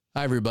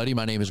Hi, everybody.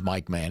 My name is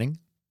Mike Manning.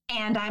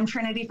 And I'm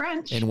Trinity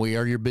French. And we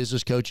are your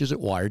business coaches at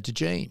Wired to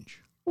Change.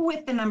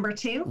 With the number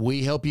 2.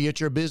 We help you get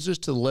your business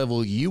to the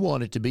level you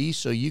want it to be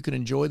so you can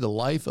enjoy the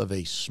life of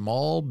a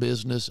small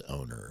business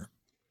owner.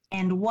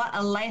 And what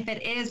a life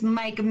it is,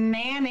 Mike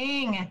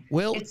Manning.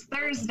 Well, it's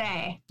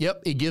Thursday.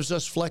 Yep. It gives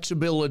us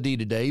flexibility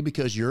today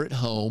because you're at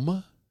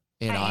home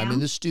and I'm in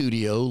the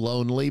studio,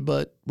 lonely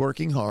but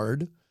working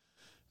hard.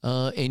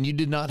 And you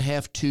did not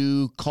have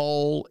to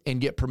call and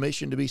get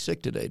permission to be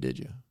sick today, did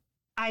you?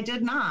 I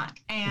did not.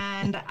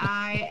 And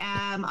I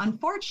am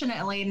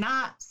unfortunately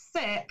not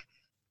sick,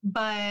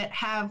 but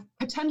have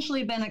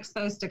potentially been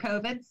exposed to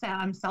COVID. So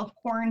I'm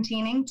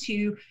self-quarantining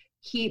to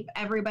keep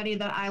everybody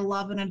that I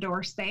love and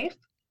adore safe.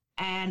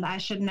 And I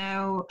should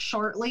know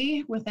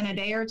shortly, within a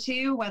day or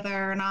two,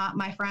 whether or not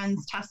my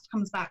friend's test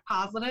comes back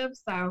positive.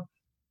 So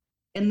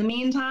in the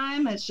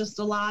meantime, it's just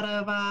a lot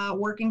of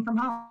working from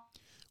home.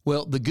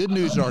 Well, the good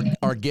news,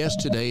 our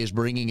guest today is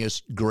bringing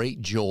us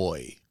great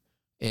joy.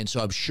 And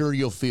so I'm sure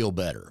you'll feel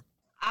better.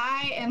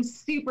 I am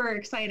super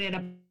excited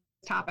about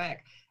this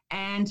topic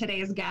and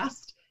today's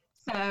guest.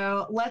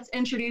 So let's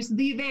introduce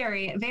the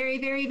very, very,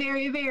 very,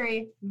 very,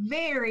 very,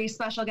 very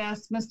special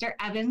guest, Mr.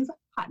 Evans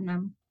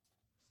Putnam.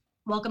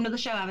 Welcome to the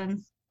show,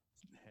 Evans.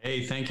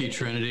 Hey, thank you,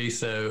 Trinity.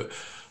 So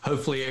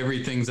hopefully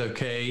everything's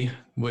okay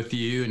with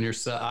you and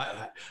yourself.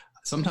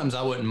 Sometimes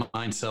I wouldn't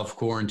mind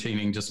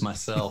self-quarantining just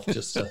myself,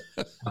 just to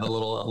have a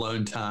little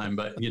alone time,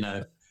 but you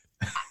know.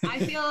 I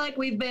feel like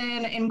we've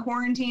been in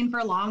quarantine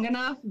for long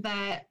enough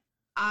that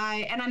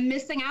I'm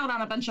missing out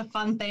on a bunch of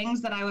fun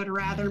things that I would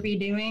rather be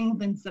doing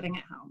than sitting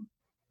at home.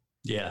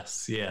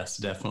 Yes,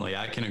 definitely.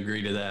 I can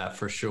agree to that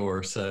for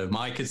sure. So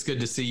Mike, it's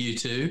good to see you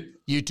too.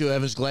 You too,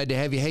 Evans. Glad to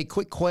have you. Hey,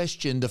 quick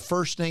question. The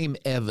first name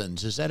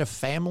Evans, is that a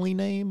family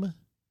name?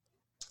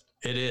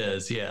 It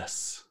is.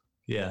 Yes.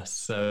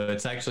 So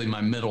it's actually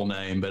my middle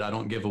name, but I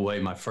don't give away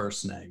my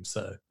first name.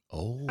 So.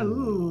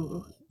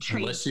 Oh,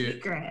 unless you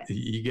got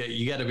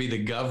to be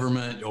the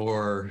government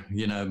or,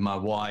 you know, my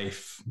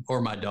wife or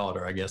my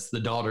daughter, I guess the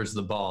daughter's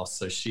the boss.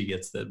 So she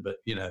gets it, but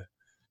you know,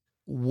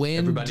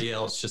 everybody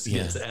else just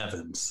gets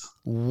Evans.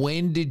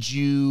 When did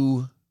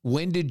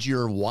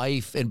your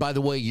wife, and by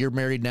the way, you're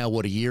married now,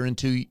 what, a year and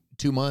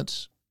two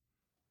months?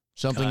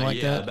 Something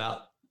like that?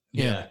 About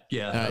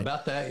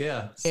that.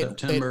 Yeah.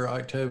 September,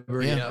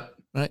 October. Yeah. Yep.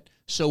 Right.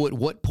 So at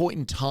what point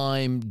in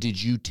time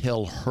did you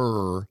tell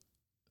her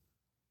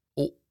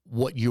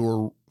what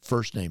your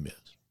first name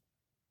is?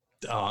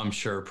 Oh, I'm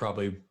sure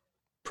probably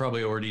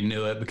already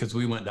knew it because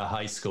we went to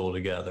high school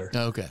together.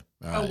 Okay.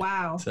 All right. Oh,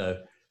 wow.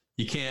 So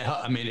you can't,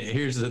 I mean,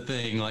 here's the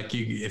thing, like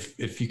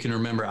if you can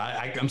remember,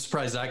 I'm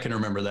surprised I can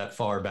remember that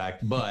far back,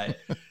 but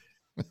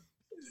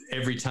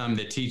every time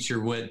the teacher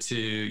went to,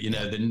 you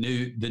know, the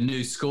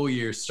new school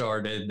year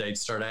started, they'd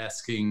start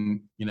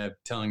asking, you know,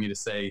 telling you to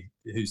say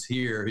who's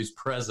here, who's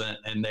present.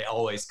 And they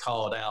always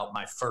called out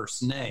my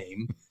first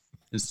name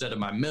instead of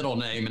my middle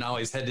name. And I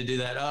always had to do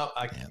that.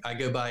 I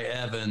go by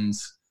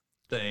Evans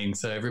thing.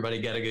 So everybody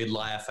got a good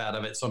laugh out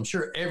of it. So I'm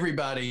sure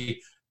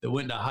everybody that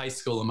went to high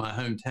school in my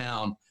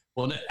hometown,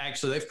 well,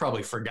 actually they've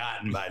probably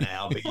forgotten by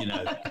now, but you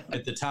know,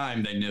 at the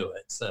time they knew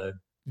it. So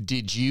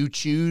did you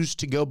choose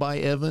to go by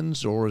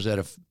Evans or was that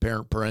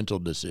a parental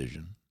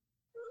decision?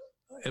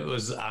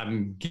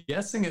 I'm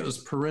guessing it was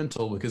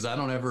parental because I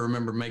don't ever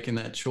remember making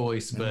that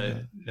choice,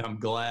 but I'm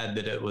glad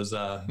that it was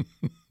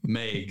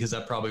made because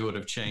I probably would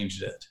have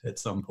changed it at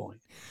some point.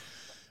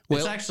 Well,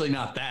 it's actually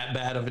not that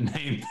bad of a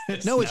name.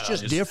 It's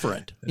just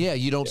different. Yeah,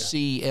 you don't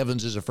see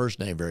Evans as a first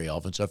name very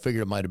often, so I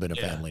figured it might have been a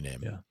family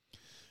name.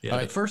 Yeah.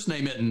 The first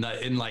name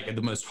in like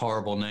the most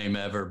horrible name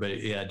ever, but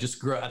yeah,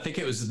 I think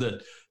it was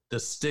the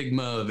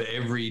stigma of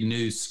every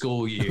new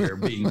school year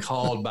being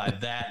called by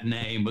that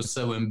name was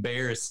so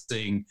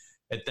embarrassing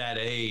at that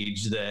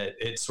age that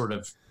it sort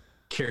of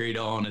carried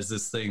on as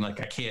this thing.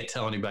 Like I can't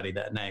tell anybody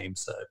that name.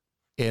 So.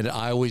 And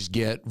I always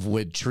get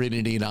when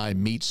Trinity and I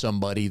meet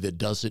somebody that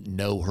doesn't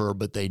know her,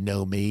 but they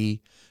know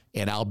me,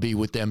 and I'll be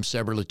with them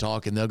separately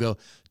talking. They'll go,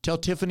 "Tell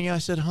Tiffany I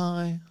said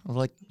hi." I'm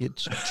like,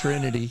 "It's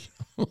Trinity."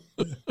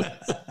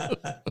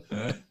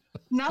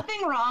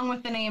 Nothing wrong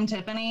with the name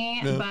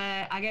Tiffany,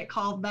 but I get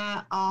called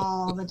that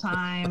all the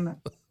time.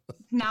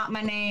 It's not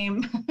my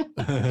name.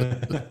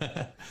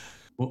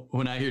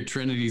 When I hear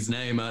Trinity's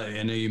name,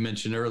 I know you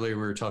mentioned earlier,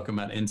 we were talking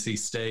about NC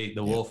State,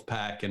 the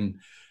Wolfpack, and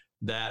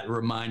that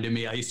reminded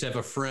me, I used to have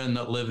a friend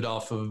that lived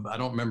off of, I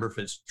don't remember if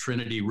it's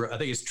Trinity, I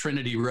think it's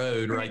Trinity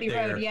Road right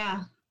there.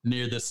 Yeah.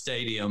 Near the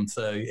stadium.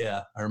 So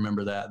yeah, I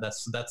remember that.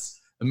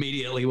 That's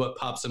immediately what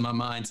pops in my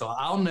mind. So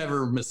I'll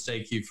never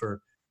mistake you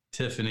for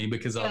Tiffany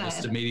because I'll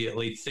just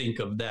immediately think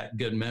of that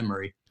good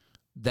memory.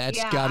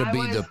 That's got to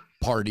be the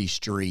party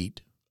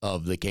street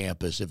of the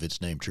campus if it's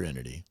named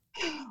Trinity.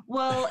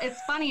 Well, it's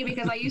funny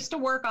because I used to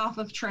work off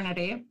of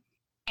Trinity,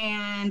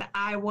 and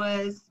I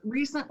was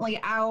recently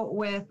out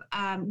with,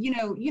 you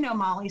know,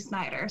 Molly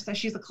Snyder. So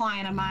she's a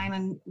client of mine,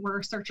 and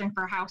we're searching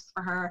for a house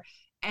for her.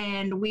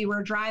 And we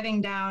were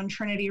driving down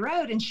Trinity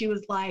Road, and she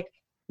was like,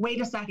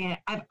 "Wait a second,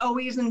 I've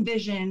always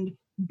envisioned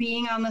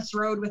being on this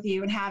road with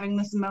you and having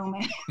this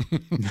moment.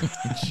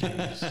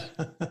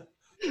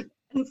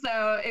 And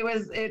so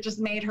it just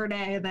made her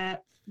day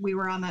that we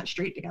were on that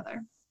street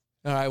together.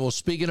 All right. Well,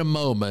 speaking of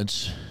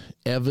moments,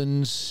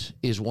 Evans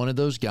is one of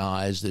those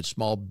guys that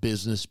small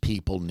business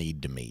people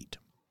need to meet.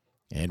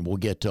 And we'll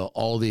get to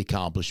all the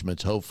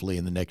accomplishments, hopefully,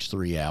 in the next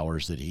 3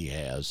 hours that he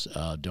has.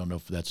 Don't know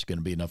if that's going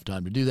to be enough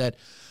time to do that.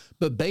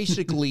 But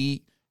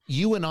basically,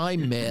 you and I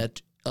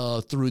met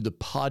through the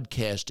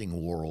podcasting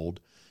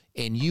world,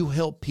 and you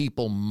help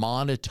people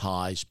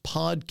monetize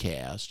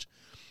podcasts.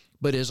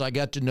 But as I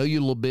got to know you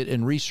a little bit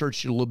and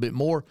researched you a little bit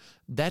more,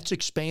 that's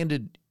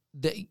expanded.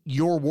 That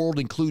your world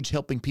includes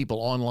helping people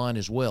online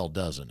as well,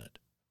 doesn't it?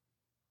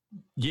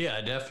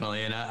 Yeah,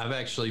 definitely. And I've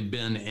actually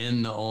been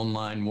in the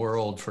online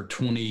world for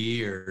 20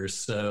 years.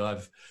 So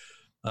I've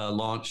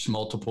launched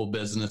multiple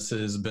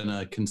businesses, been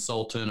a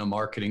consultant, a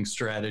marketing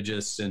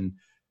strategist, and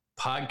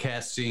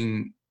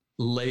podcasting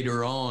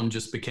later on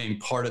just became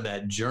part of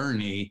that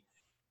journey.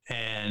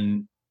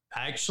 And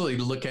I actually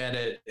look at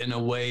it in a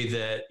way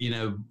that,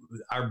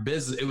 our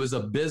business, it was a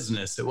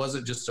business. It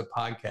wasn't just a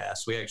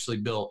podcast. We actually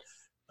built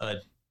a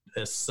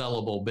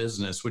sellable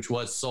business, which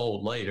was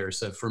sold later.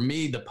 So for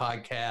me, the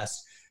podcast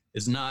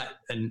is not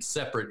a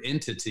separate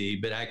entity,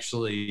 but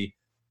actually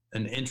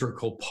an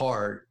integral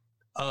part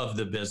of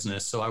the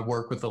business. So I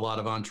work with a lot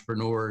of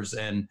entrepreneurs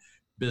and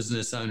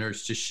business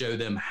owners to show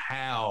them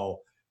how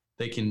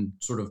they can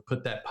sort of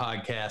put that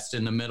podcast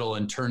in the middle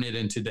and turn it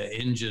into the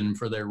engine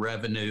for their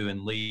revenue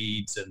and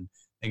leads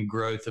and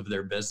growth of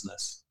their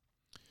business.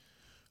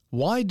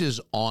 Why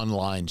does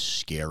online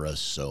scare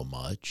us so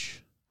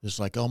much? It's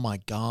like, oh my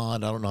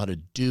God, I don't know how to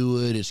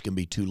do it. It's going to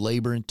be too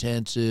labor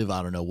intensive.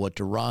 I don't know what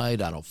to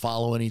write. I don't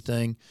follow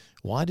anything.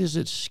 Why does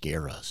it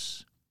scare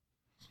us?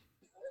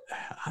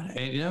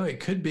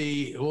 It could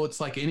be, well, it's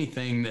like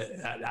anything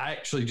that I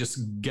actually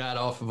just got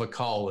off of a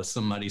call with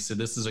somebody. So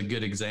this is a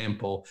good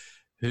example,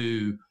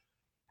 who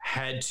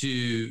had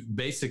to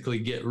basically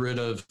get rid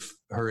of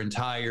her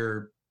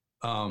entire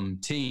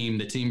team,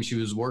 the team she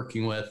was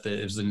working with.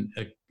 It was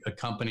a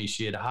company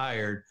she had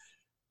hired,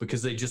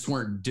 because they just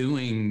weren't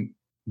doing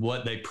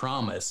what they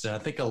promised. And I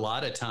think a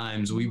lot of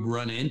times we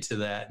run into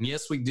that. And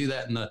yes, we do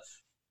that in the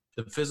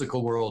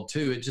physical world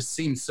too. It just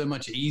seems so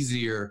much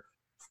easier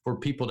for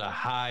people to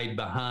hide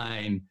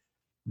behind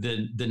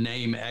the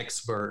name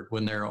expert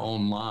when they're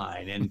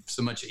online, and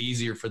so much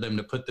easier for them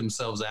to put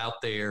themselves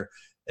out there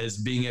as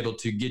being able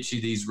to get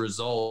you these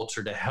results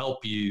or to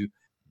help you.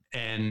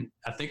 And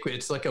I think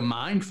it's like a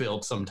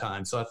minefield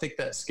sometimes. So I think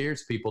that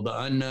scares people.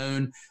 The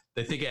unknown,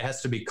 they think it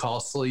has to be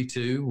costly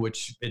too,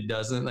 which it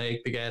doesn't. They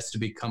think it has to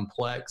be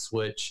complex,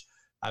 which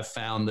I've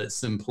found that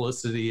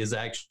simplicity is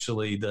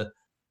actually the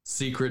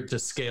secret to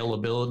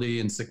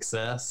scalability and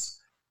success.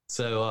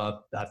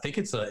 So I think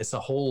it's a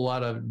whole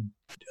lot of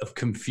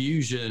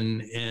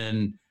confusion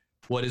in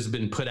what has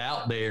been put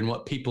out there and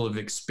what people have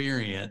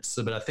experienced.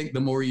 So, but I think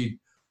the more you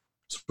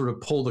sort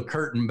of pull the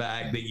curtain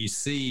back, that you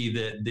see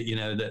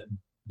that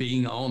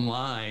being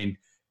online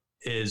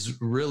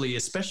is really,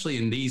 especially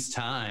in these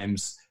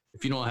times,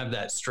 if you don't have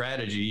that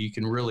strategy, you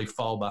can really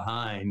fall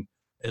behind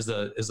as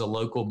a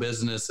local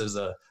business, as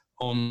a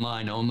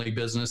online only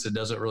business. It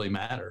doesn't really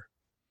matter.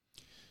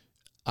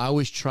 I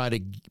always try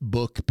to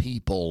book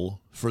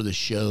people for the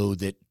show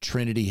that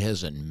Trinity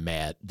hasn't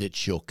met that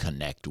she'll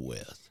connect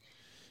with.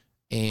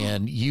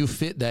 And you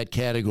fit that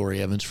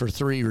category, Evans, for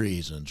 3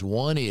 reasons.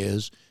 One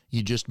is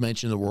you just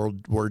mentioned the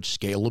word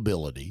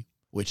scalability,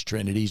 which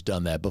Trinity's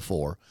done that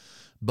before.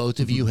 Both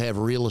of you have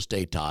real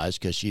estate ties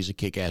because she's a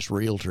kick-ass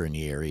realtor in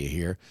the area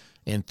here.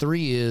 And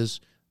 3 is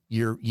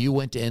you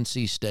went to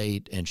NC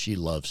State and she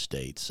loves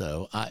state.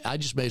 So I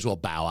just may as well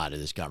bow out of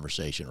this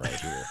conversation right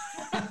here.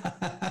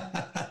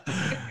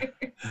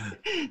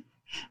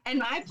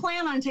 And I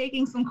plan on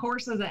taking some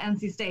courses at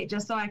NC State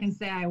just so I can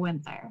say I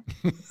went there.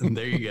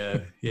 There you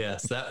go.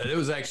 Yes, it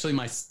was actually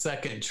my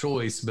second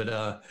choice,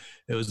 but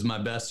it was my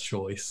best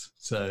choice.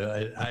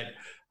 So I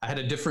had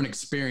a different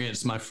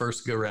experience my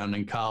first go round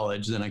in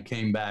college. Then I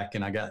came back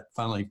and I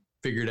finally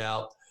figured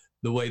out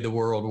the way the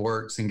world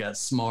works and got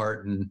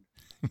smart and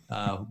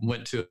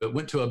went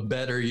to a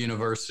better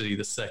university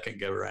the second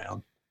go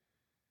round.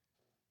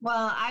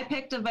 Well, I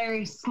picked a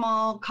very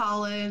small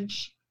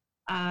college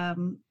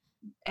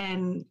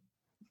and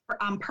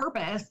on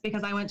purpose,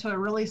 because I went to a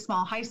really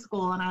small high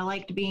school and I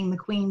liked being the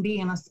queen bee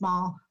in a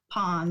small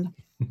pond.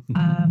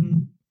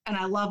 And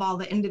I love all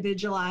the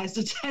individualized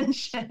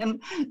attention.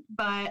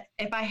 But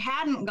if I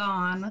hadn't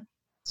gone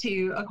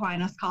to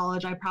Aquinas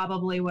College, I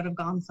probably would have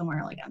gone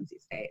somewhere like NC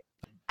State.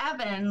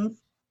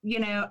 Evans,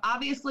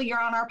 obviously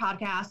you're on our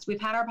podcast.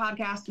 We've had our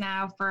podcast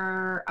now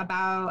for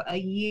about a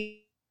year,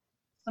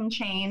 some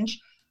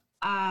change.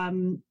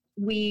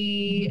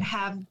 We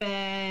have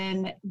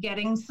been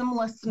getting some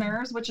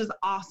listeners, which is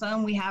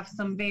awesome. We have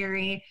some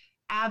very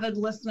avid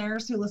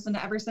listeners who listen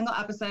to every single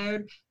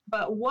episode.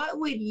 But what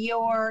would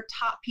your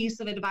top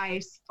piece of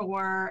advice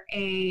for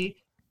a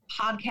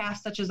podcast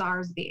such as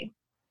ours be?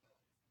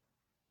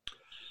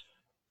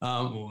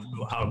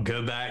 I'll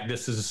go back.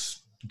 This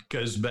is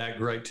goes back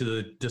right to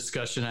the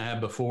discussion I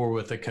had before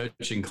with a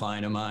coaching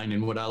client of mine.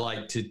 And what I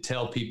like to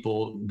tell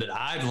people that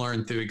I've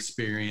learned through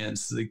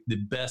experience, the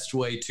best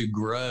way to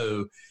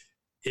grow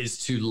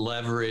is to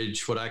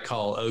leverage what I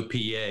call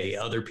OPA,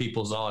 other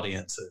people's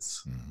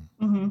audiences.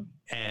 Mm-hmm.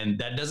 And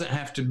that doesn't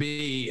have to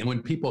be, and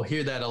when people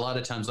hear that a lot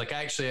of times, like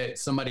actually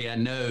somebody I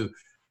know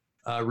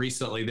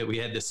recently that we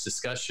had this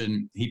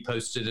discussion, he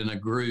posted in a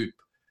group,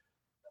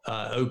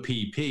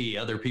 OPP,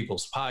 other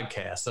people's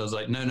podcasts. I was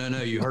like,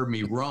 no, you heard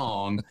me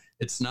wrong.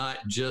 It's not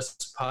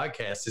just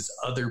podcasts, it's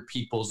other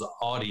people's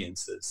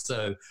audiences.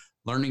 So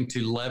learning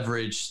to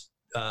leverage,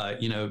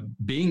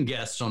 being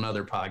guests on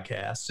other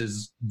podcasts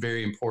is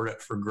very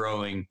important for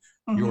growing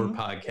your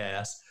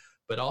podcast.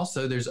 But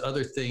also there's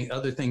other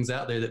things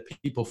out there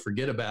that people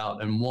forget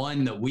about. And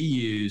one that we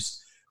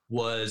use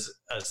was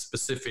a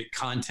specific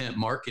content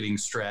marketing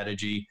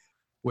strategy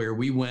where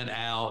we went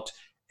out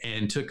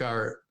and took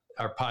our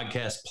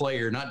podcast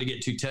player, not to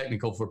get too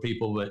technical for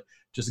people, but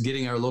just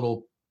getting our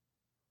little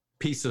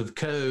piece of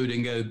code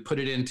and go put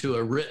it into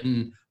a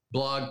written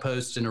blog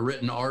post and a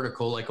written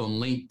article, like on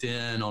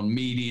LinkedIn, on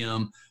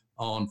Medium.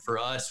 For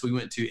us, we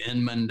went to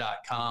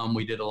Inman.com.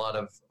 We did a lot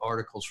of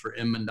articles for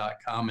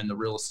Inman.com in the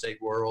real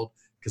estate world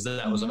because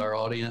that was our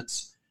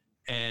audience.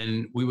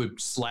 And we would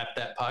slap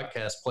that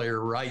podcast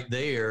player right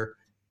there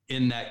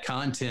in that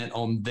content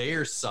on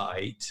their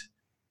site.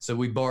 So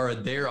we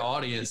borrowed their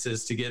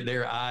audiences to get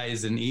their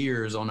eyes and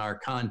ears on our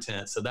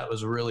content. So that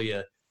was really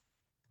a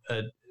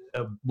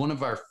one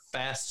of our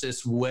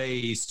fastest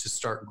ways to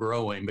start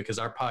growing, because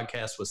our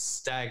podcast was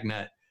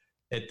stagnant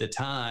at the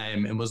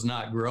time and was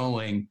not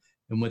growing.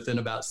 And within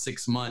about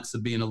 6 months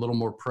of being a little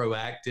more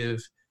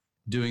proactive,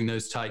 doing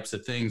those types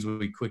of things,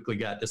 we quickly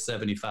got to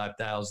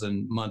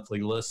 75,000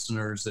 monthly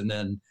listeners. And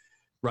then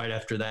right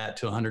after that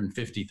to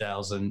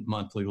 150,000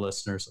 monthly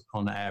listeners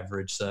on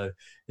average. So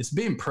it's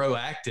being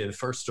proactive,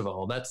 first of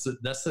all. That's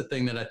the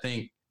thing that I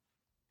think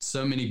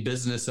so many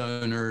business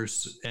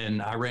owners,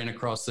 and I ran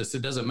across this,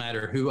 it doesn't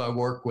matter who I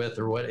work with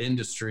or what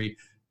industry,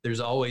 there's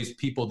always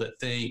people that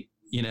think,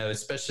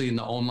 especially in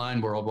the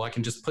online world, well, I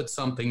can just put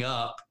something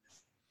up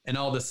and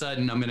all of a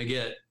sudden I'm going to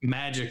get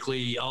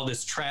magically all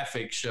this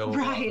traffic showing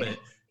up. But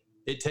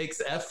it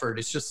takes effort.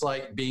 It's just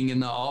like being in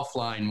the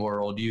offline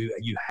world. You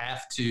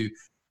have to,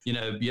 you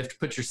have to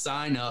put your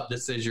sign up that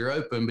says you're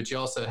open, but you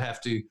also have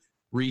to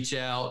reach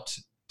out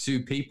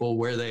to people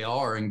where they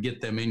are and get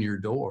them in your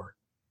door.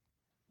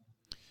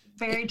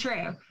 Very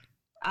true.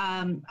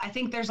 I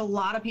think there's a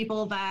lot of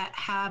people that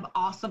have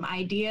awesome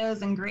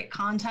ideas and great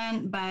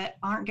content, but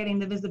aren't getting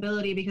the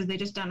visibility because they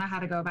just don't know how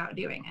to go about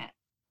doing it.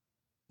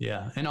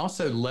 Yeah. And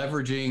also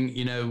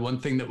leveraging, one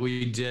thing that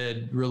we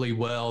did really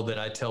well that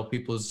I tell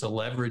people is to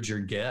leverage your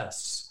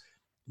guests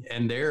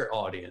and their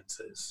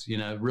audiences,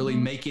 really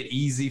make it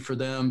easy for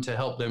them, to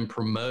help them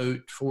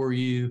promote for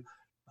you,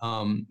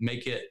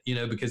 make it,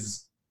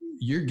 because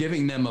you're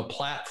giving them a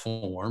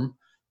platform,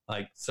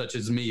 like such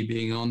as me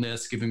being on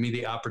this, giving me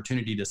the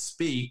opportunity to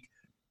speak.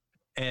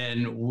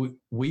 And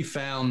we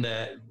found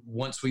that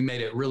once we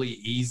made it really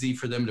easy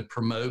for them to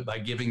promote by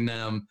giving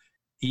them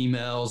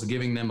emails,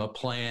 giving them a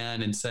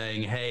plan and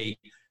saying, hey,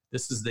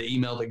 this is the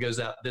email that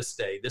goes out this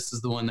day. This is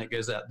the one that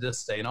goes out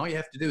this day. And all you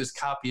have to do is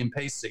copy and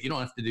paste it. You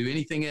don't have to do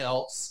anything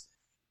else.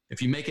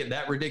 If you make it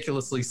that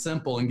ridiculously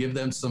simple and give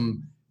them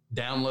some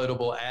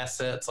downloadable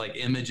assets like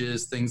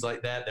images, things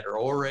like that are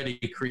already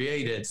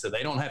created, so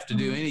they don't have to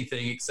do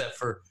anything except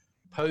for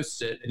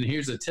post it. And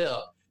here's a tip.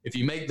 If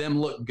you make them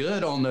look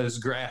good on those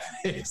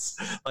graphics,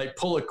 like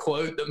pull a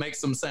quote that makes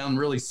them sound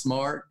really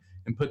smart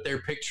and put their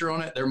picture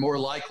on it, they're more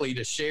likely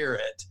to share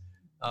it.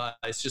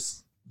 It's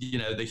just,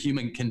 the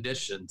human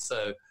condition.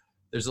 So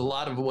there's a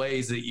lot of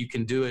ways that you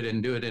can do it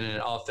and do it in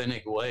an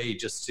authentic way,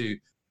 just to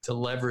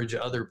leverage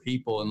other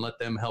people and let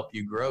them help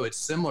you grow. It's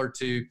similar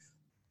to,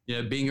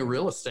 being a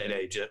real estate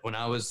agent. When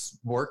I was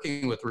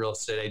working with real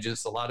estate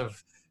agents, a lot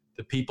of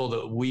the people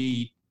that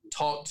we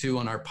talked to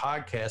on our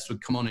podcast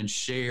would come on and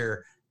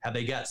share how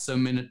they got so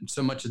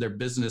much of their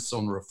business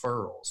on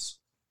referrals.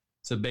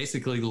 So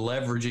basically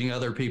leveraging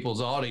other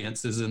people's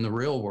audiences in the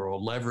real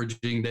world,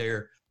 leveraging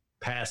their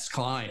past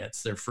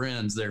clients, their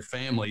friends, their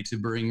family to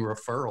bring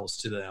referrals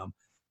to them.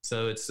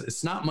 So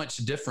it's not much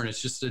different.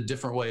 It's just a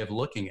different way of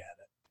looking at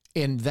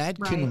it. And that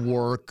can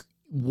work.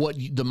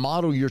 The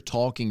model you're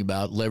talking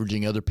about,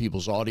 leveraging other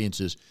people's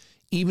audiences,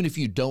 even if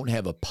you don't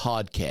have a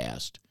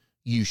podcast,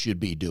 you should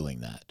be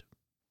doing that.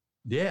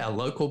 Yeah,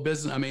 local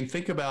business. I mean,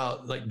 think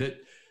about like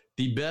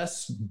the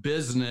best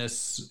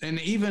business, and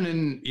even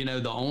in,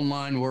 the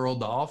online world,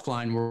 the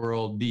offline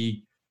world,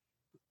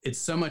 it's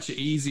so much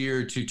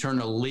easier to turn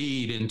a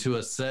lead into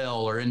a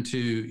sale or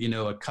into,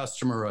 a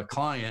customer or a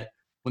client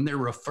when they're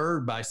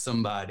referred by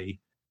somebody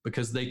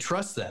because they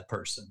trust that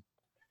person.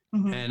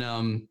 Mm-hmm.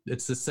 And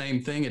it's the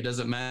same thing. It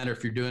doesn't matter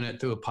if you're doing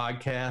it through a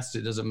podcast.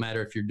 It doesn't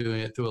matter if you're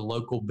doing it through a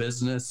local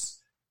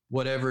business,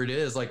 whatever it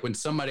is. Like when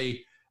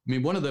somebody,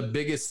 one of the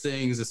biggest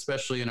things,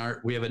 especially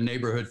we have a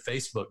neighborhood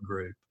Facebook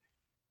group.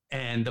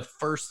 And the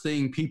first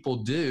thing people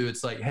do,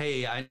 it's like,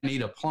 hey, I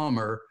need a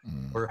plumber,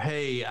 or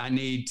hey, I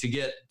need to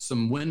get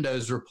some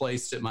windows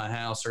replaced at my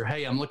house, or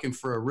hey, I'm looking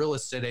for a real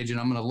estate agent.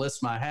 I'm going to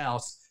list my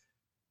house.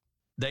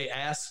 They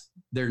ask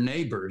their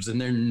neighbors,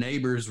 and their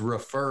neighbors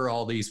refer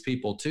all these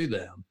people to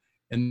them.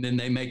 And then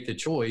they make the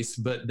choice,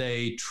 but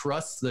they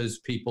trust those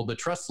people. The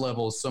trust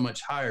level is so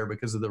much higher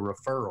because of the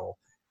referral.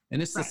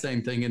 And it's the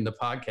same thing in the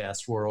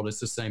podcast world. It's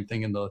the same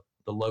thing in the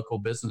local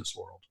business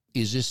world.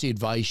 Is this the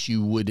advice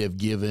you would have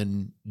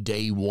given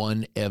day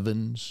one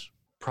Evans?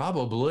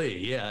 Probably,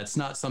 yeah. It's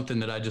not something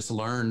that I just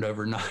learned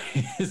overnight.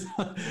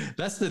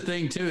 That's the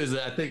thing too, is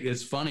that I think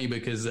it's funny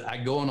because I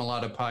go on a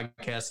lot of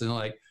podcasts and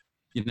like,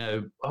 you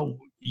know, oh,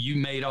 you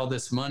made all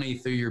this money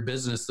through your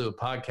business through a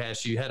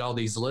podcast. You had all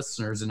these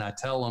listeners, and I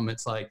tell them,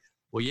 it's like,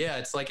 well, yeah,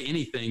 it's like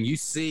anything. You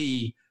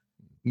see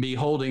me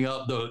holding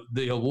up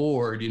the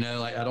award, you know,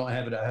 like I don't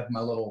have it. I have my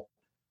little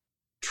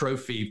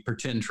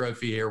pretend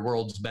trophy here,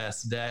 world's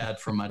best dad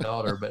from my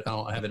daughter, but I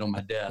don't have it on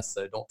my desk.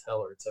 So don't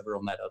tell her it's ever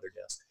on that other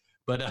desk.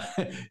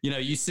 But, you know,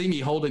 you see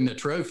me holding the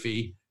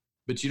trophy,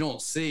 but you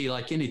don't see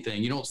like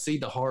anything. You don't see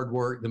the hard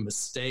work, the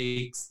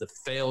mistakes, the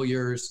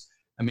failures.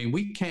 I mean,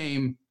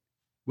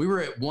 we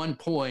were at one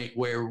point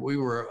where we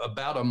were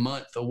about a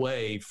month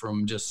away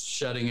from just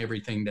shutting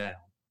everything down,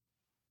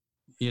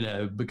 you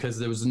know, because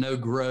there was no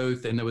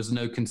growth and there was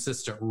no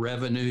consistent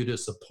revenue to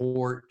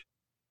support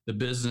the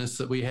business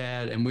that we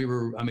had. And we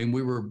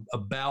were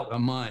about a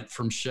month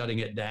from shutting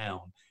it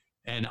down.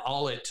 And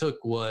all it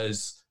took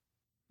was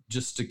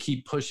just to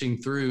keep pushing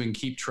through and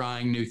keep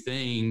trying new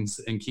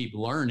things and keep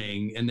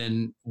learning. And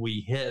then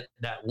we hit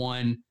that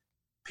one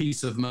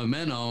piece of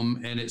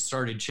momentum and it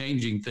started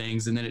changing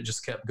things. And then it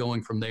just kept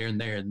going from there and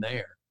there and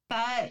there.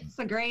 That's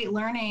a great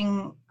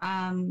learning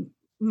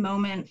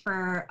moment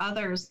for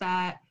others,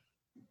 that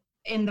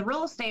in the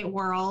real estate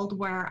world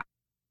where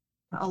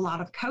a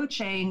lot of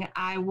coaching,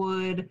 I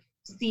would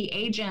see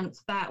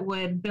agents that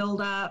would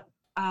build up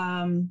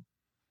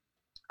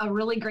a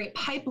really great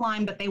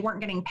pipeline, but they weren't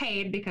getting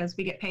paid because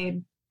we get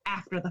paid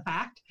after the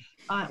fact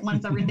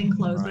once everything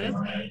closes.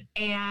 Right.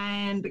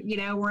 And, you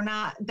know,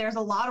 there's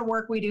a lot of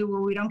work we do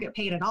where we don't get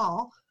paid at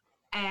all.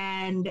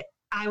 And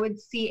I would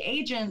see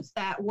agents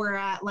that were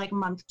at like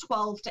month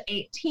 12 to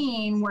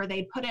 18 where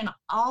they put in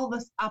all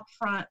this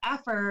upfront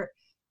effort.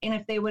 And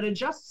if they would have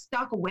just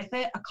stuck with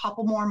it a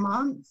couple more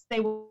months,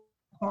 they would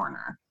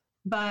corner.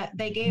 But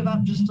they gave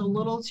up just a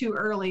little too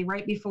early,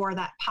 right before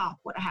that pop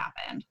would have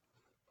happened.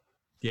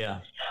 Yeah.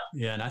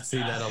 Yeah. And I see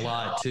that a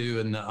lot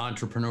too in the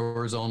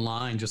entrepreneurs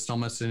online, just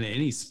almost in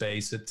any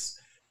space.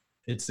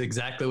 It's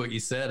exactly what you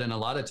said. And a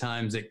lot of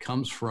times it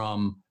comes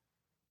from,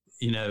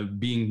 you know,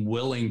 being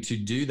willing to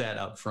do that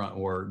upfront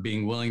work,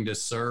 being willing to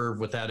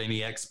serve without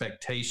any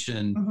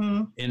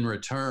expectation in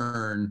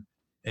return.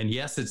 And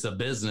yes, it's a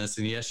business,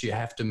 and yes, you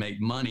have to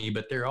make money,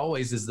 but there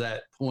always is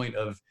that point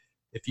of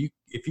if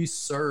you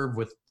serve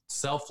with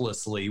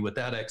selflessly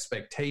without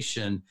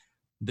expectation,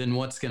 then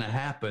what's going to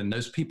happen?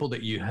 Those people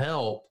that you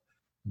help,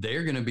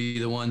 they're going to be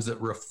the ones that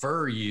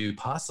refer you,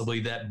 possibly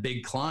that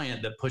big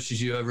client that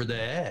pushes you over the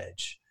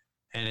edge.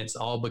 And it's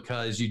all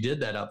because you did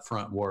that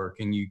upfront work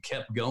and you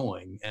kept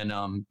going. And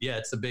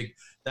yeah,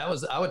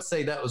 I would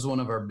say that was one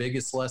of our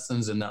biggest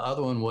lessons. And the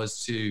other one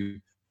was to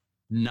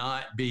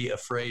not be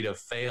afraid of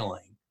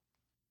failing.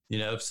 You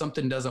know, if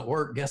something doesn't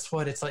work, guess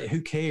what? It's like, who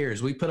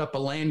cares? We put up a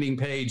landing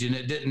page and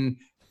it didn't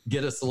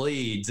get us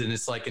leads. And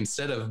it's like,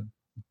 instead of,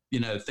 you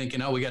know,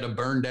 thinking, oh, we got to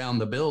burn down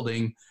the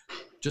building,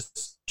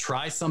 just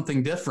try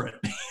something different.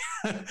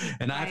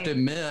 And I have to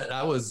admit,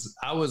 I was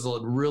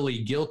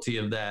really guilty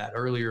of that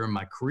earlier in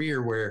my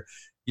career where,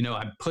 you know,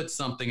 I put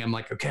something, I'm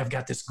like, okay, I've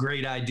got this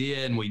great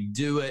idea, and we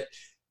do it.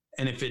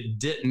 And if it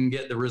didn't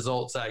get the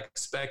results I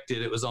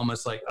expected, it was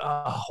almost like,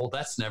 oh, well,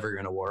 that's never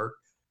going to work.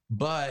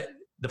 But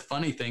the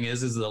funny thing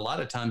is that a lot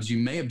of times you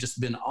may have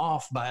just been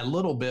off by a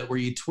little bit where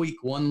you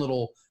tweak one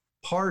little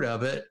part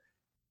of it,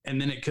 and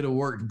then it could have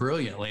worked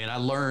brilliantly. And I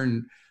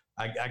learned,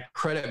 I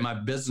credit my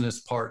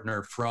business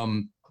partner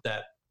from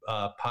that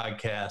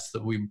podcast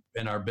that we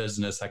in our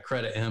business. I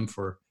credit him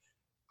for,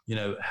 you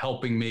know,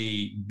 helping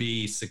me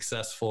be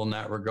successful in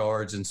that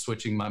regards and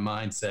switching my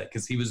mindset,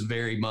 because he was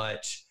very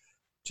much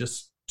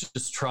just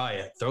try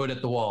it, throw it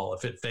at the wall.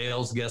 If it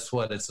fails, guess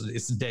what?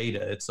 It's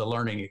data. It's a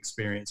learning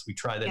experience. We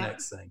try the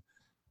next thing.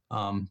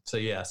 So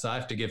I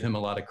have to give him a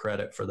lot of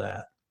credit for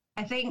that.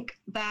 I think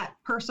that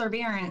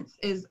perseverance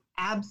is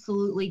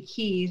absolutely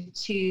key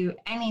to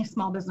any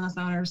small business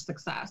owner's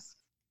success.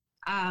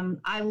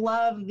 I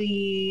love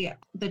the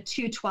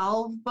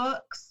 212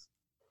 books.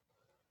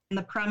 And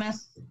the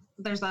premise,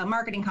 there's a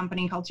marketing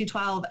company called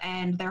 212,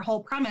 and their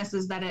whole premise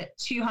is that at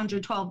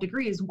 212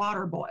 degrees,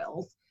 water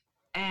boils.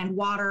 And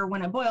water,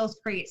 when it boils,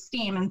 creates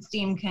steam, and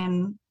steam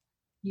can,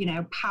 you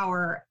know,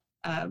 power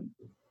a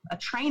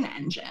train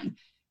engine.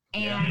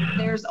 And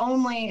there's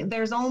only,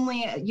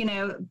 you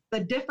know,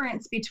 the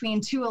difference between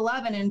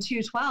 211 and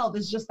 212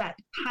 is just that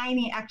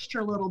tiny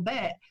extra little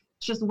bit.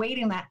 It's just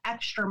waiting that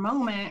extra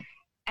moment.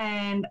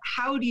 And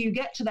how do you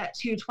get to that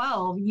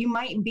 212? You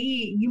might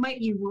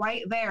be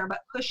right there, but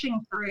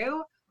pushing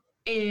through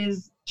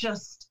is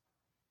just,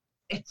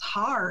 it's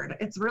hard.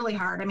 It's really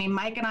hard. I mean,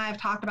 Mike and I have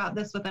talked about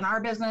this within our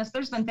business.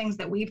 There's been things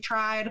that we've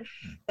tried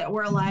that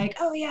we're like,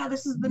 oh yeah,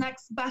 this is the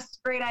next best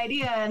great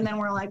idea. And then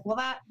we're like, well,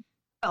 that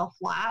fell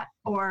flat,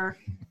 or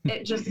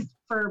it just,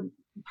 for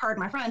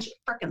pardon my French,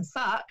 frickin'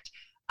 sucked.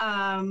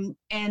 And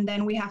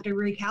then we have to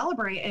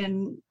recalibrate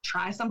and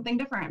try something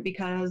different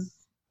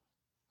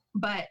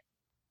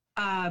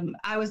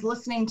I was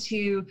listening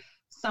to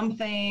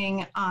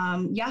something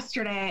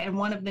yesterday, and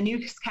one of the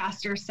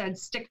newscasters said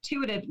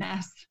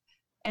stick-to-itiveness,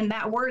 and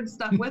that word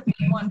stuck with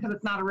me, one, because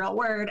it's not a real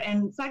word,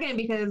 and second,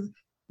 because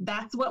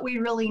that's what we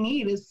really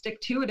need is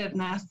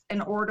stick-to-itiveness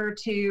in order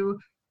to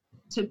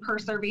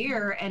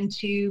persevere and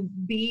to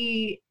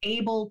be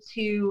able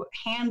to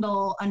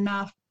handle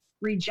enough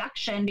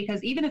rejection,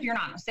 because even if you're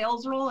not in a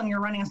sales role and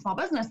you're running a small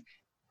business,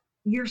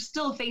 you're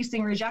still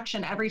facing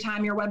rejection every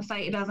time your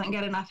website doesn't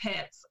get enough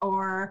hits,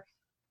 or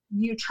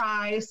you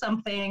try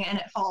something and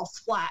it falls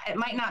flat. It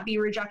might not be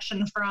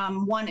rejection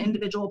from one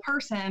individual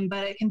person,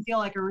 but it can feel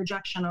like a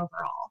rejection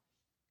overall.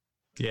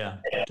 Yeah,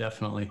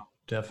 definitely.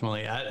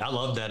 I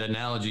love that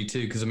analogy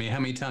too, because I mean, how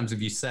many times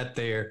have you sat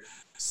there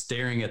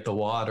staring at the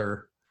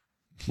water,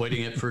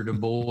 waiting it for it to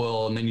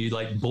boil, and then you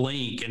like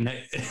blink and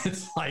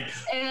it's like,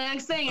 and the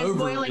next thing is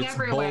boiling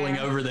everywhere. Boiling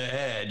over the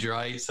edge,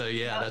 right? So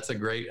yeah, yep. That's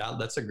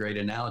a great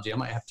analogy. I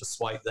might have to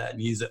swipe that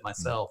and use it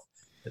myself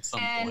at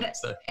some point.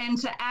 So. And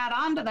to add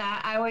on to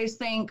that, I always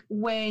think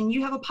when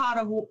you have a pot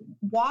of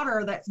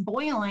water that's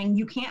boiling,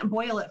 you can't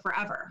boil it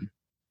forever.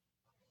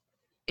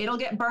 It'll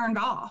get burned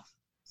off.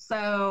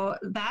 So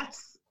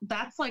that's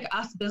like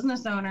us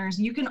business owners.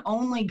 You can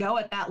only go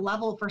at that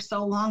level for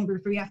so long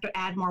before you have to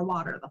add more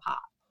water to the pot.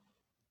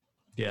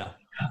 Yeah.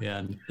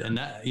 And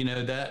that,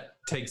 that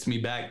takes me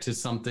back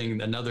to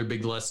another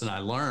big lesson I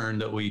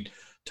learned that we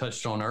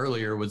touched on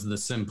earlier was the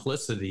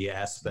simplicity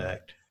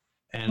aspect.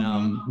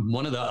 And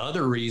one of the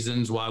other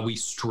reasons why we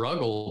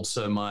struggled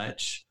so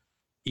much,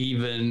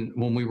 even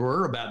when we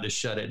were about to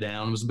shut it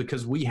down, was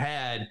because we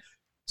had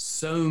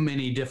so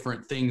many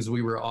different things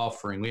we were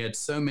offering. We had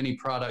so many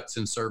products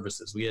and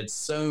services. We had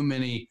so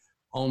many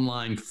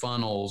online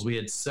funnels. We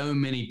had so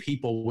many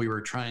people we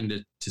were trying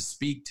to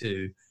speak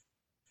to.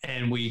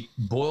 And we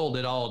boiled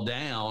it all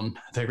down.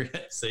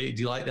 See,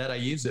 do you like that? I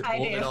used it,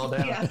 boiled it all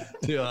down.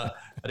 Yeah.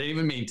 I didn't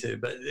even mean to,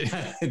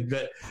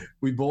 but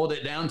we boiled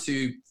it down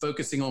to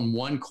focusing on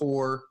one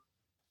core,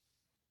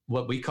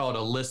 what we called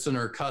a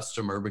listener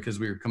customer, because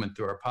we were coming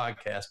through our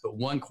podcast, but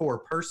one core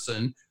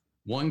person,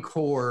 one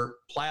core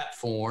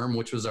platform,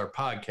 which was our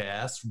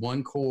podcast,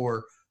 one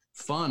core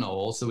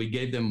funnel. So we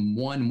gave them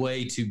one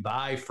way to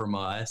buy from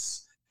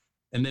us,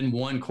 and then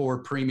one core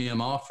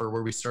premium offer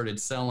where we started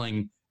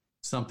selling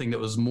something that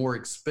was more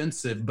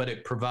expensive, but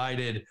it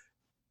provided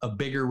a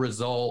bigger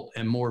result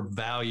and more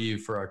value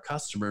for our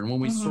customer. And when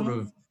we sort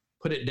of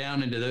put it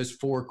down into those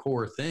four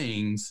core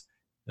things,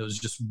 it was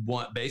just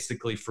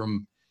basically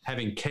from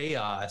having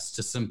chaos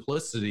to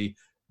simplicity.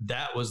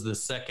 That was the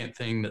second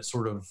thing that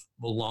sort of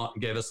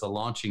gave us a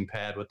launching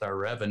pad with our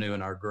revenue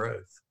and our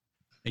growth.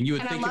 And you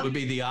would think it would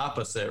be the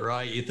opposite,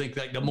 right? You think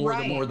that the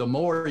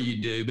more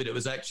you do, but it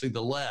was actually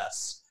the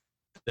less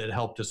that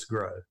helped us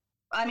grow.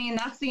 I mean,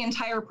 that's the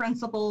entire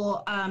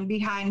principle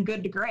behind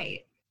Good to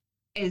Great,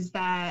 is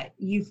that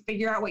you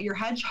figure out what your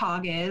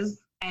hedgehog is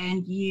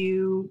and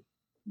you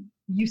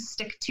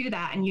stick to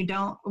that. And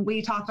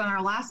we talked on our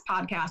last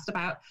podcast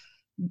about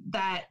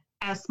that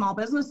as small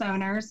business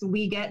owners,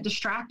 we get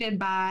distracted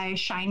by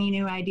shiny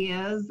new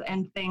ideas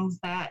and things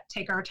that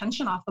take our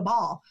attention off the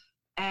ball.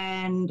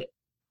 And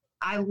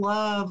I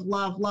love,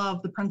 love,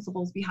 love the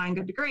principles behind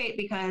Good to Great,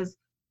 because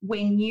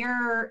when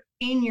you're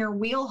in your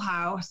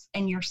wheelhouse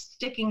and you're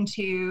sticking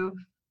to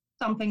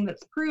something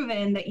that's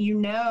proven that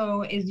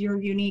is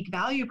your unique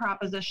value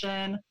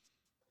proposition,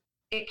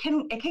 it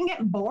can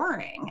get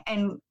boring.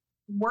 And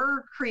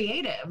we're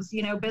creatives,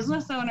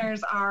 business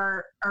owners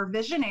are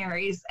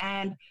visionaries.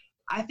 And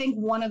I think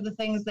one of the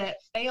things that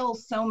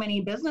fails so many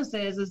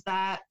businesses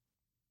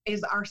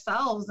is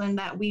ourselves, and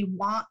that we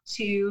want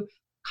to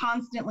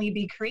constantly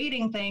be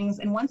creating things.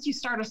 And once you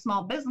start a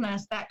small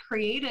business, that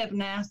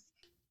creativeness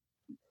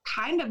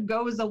kind of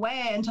goes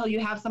away until you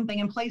have something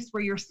in place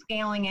where you're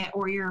scaling it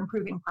or you're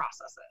improving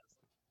processes.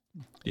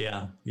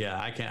 Yeah.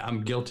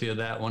 I'm guilty of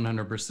that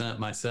 100%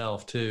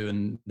 myself too.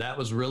 And that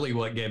was really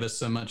what gave us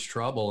so much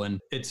trouble. And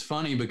it's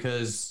funny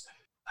because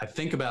I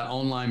think about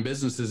online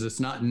businesses, it's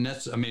not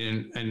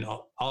necessarily, and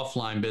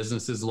offline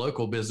businesses,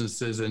 local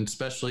businesses, and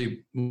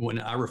especially when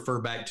I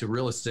refer back to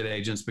real estate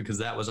agents, because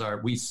that was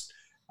our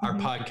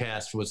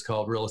podcast was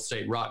called Real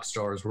Estate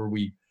Rockstars, where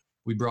we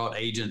brought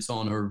agents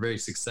on who were very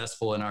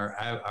successful, and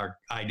our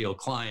ideal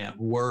client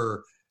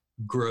were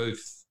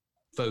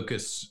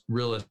growth-focused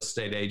real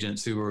estate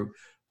agents who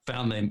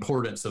found the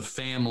importance of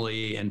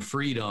family and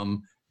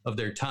freedom of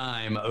their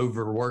time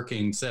over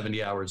working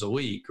 70 hours a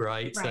week,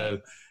 right? So,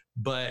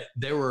 but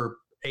there were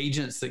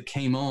agents that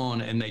came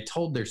on and they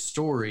told their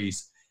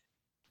stories,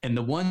 and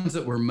the ones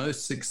that were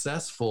most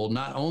successful,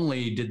 not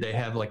only did they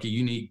have like a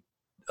unique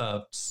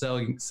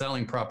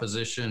selling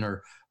proposition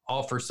or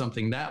offer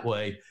something that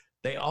way,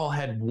 they all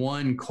had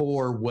one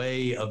core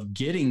way of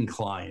getting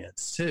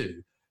clients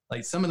too.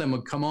 Like some of them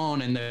would come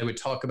on and they would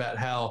talk about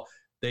how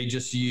they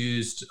just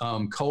used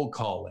cold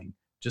calling,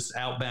 just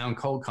outbound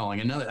cold calling.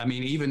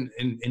 Even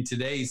in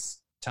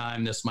today's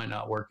time, this might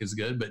not work as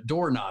good, but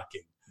door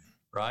knocking,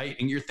 right?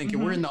 And you're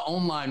thinking, we're in the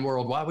online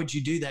world. Why would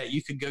you do that?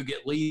 You could go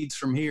get leads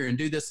from here and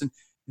do this. And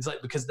he's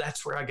like, because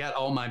that's where I got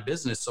all my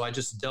business. So I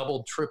just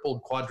doubled,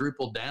 tripled,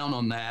 quadrupled down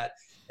on that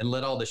and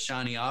let all the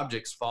shiny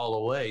objects fall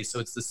away. So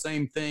it's the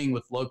same thing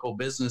with local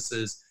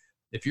businesses.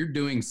 If you're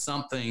doing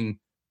something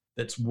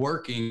that's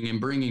working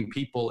and bringing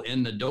people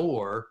in the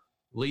door,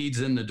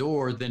 leads in the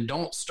door, then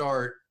don't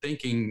start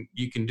thinking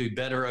you can do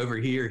better over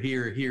here,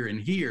 here, and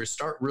here.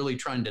 Start really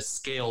trying to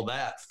scale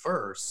that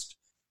first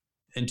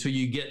until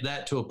you get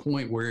that to a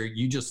point where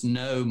you just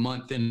know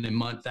month in and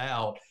month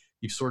out,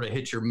 you've sort of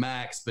hit your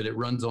max, but it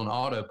runs on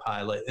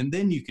autopilot, and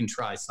then you can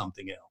try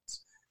something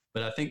else.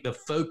 But I think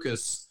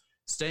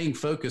staying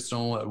focused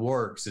on what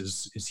works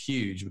is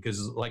huge,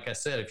 because like I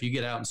said, if you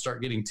get out and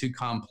start getting too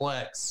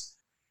complex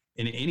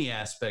in any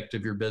aspect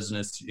of your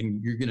business,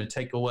 and you're going to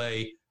take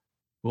away.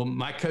 Well,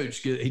 my coach,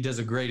 he does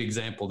a great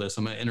example of this.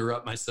 I'm going to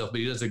interrupt myself, but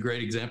he does a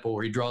great example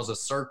where he draws a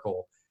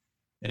circle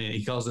and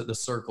he calls it the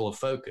circle of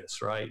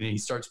focus, right? And he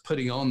starts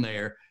putting on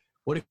there,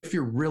 what if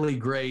you're really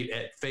great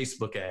at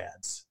Facebook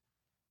ads?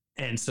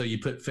 And so you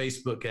put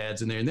Facebook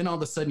ads in there, and then all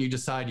of a sudden you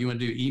decide you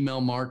want to do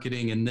email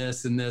marketing and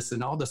this and this.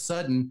 And all of a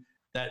sudden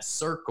that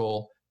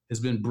circle has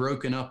been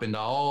broken up into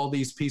all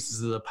these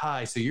pieces of the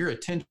pie. So your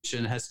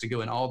attention has to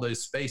go in all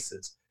those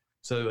spaces.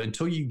 So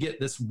until you get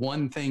this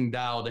one thing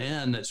dialed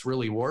in that's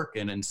really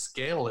working and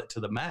scale it to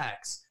the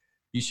max,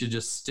 you should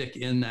just stick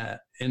in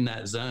that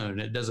zone.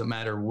 It doesn't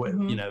matter what,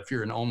 if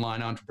you're an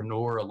online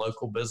entrepreneur, a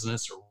local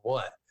business, or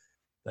what.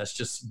 That's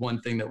just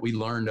one thing that we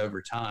learned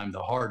over time,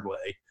 the hard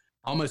way,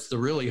 almost the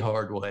really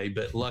hard way.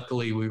 But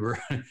luckily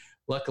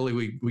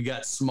we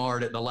got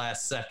smart at the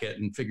last second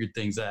and figured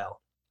things out.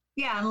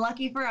 Yeah. And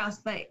lucky for us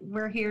that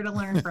we're here to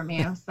learn from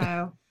you.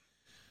 So.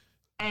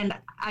 And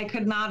I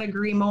could not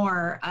agree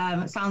more.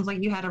 It sounds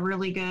like you had a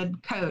really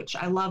good coach.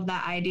 I love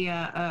that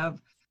idea of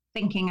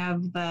thinking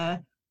of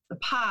the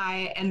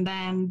pie, and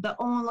then the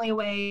only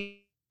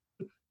way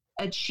to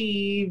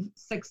achieve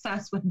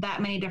success with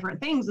that many different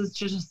things is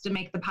just to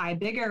make the pie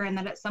bigger, and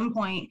that at some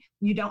point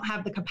you don't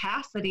have the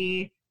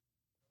capacity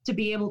to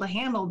be able to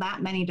handle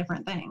that many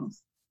different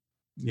things.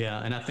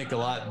 Yeah, and I think a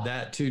lot of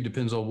that too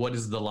depends on what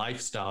is the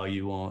lifestyle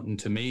you want. And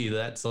to me,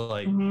 that's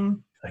like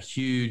a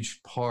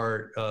huge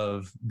part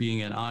of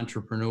being an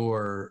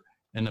entrepreneur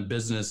and a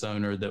business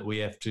owner that we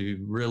have to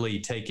really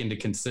take into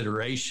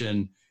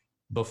consideration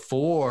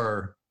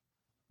before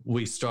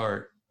we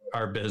start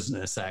our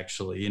business.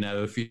 Actually,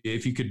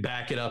 if you could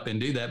back it up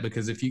and do that,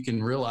 because if you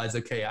can realize,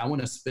 okay, I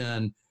want to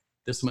spend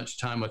this much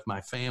time with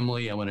my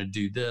family, I want to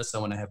do this, I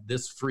want to have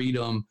this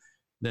freedom,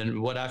 then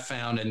what I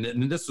found, and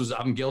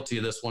I'm guilty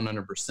of this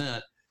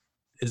 100%,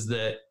 is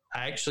that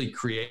I actually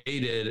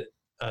created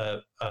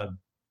a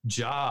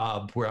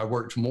job where I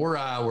worked more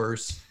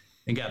hours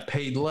and got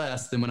paid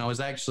less than when I was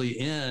actually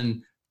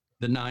in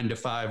the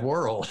 9-to-5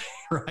 world,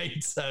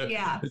 right? So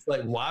It's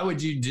like, why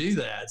would you do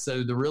that?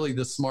 So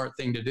the smart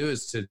thing to do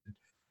is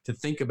to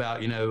think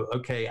about,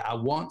 okay, I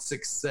want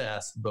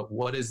success, but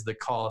what is the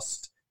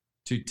cost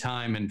to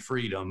time and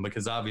freedom?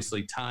 Because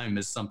obviously time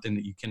is something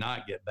that you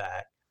cannot get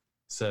back.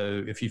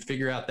 So if you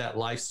figure out that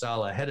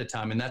lifestyle ahead of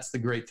time, and that's the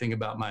great thing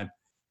about my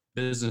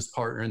business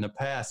partner in the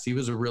past, he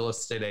was a real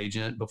estate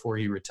agent before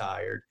he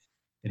retired.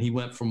 And he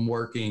went from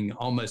working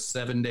almost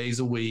 7 days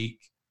a week,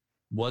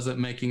 wasn't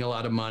making a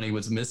lot of money,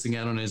 was missing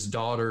out on his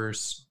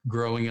daughters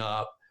growing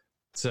up.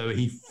 So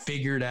he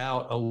figured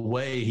out a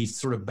way, he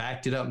sort of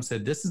backed it up and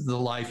said, this is the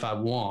life I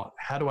want.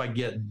 How do I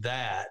get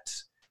that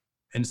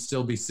and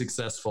still be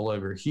successful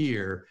over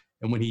here?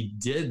 And when he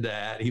did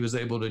that, he was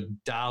able to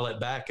dial it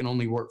back and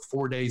only work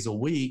 4 days a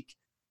week,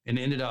 and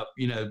ended up,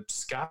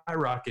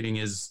 skyrocketing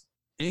his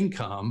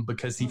income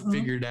because he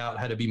figured out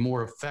how to be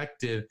more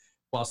effective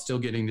while still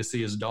getting to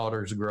see his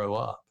daughters grow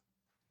up.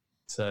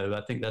 So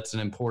I think that's an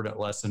important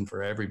lesson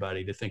for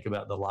everybody, to think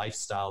about the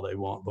lifestyle they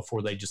want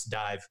before they just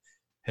dive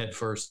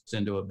headfirst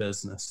into a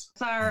business.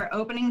 It's our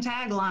opening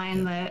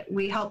tagline that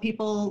we help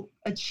people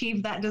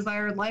achieve that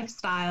desired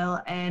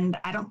lifestyle. And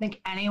I don't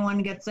think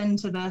anyone gets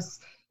into this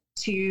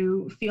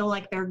to feel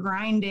like they're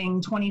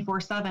grinding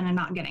 24/7 and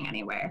not getting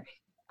anywhere.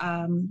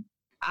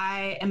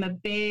 I am a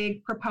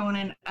big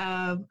proponent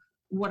of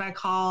what I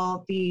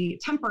call the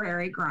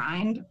temporary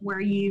grind, where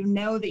you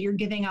know that you're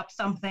giving up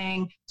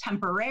something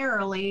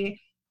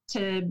temporarily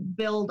to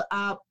build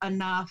up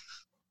enough,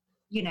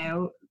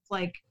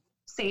 like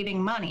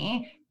saving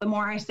money. The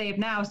more I save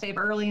now, save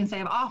early and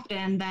save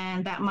often,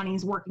 then that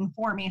money's working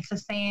for me. It's the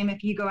same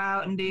if you go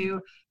out and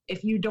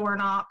if you door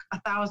knock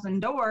 1,000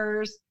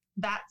 doors,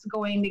 that's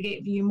going to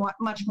give you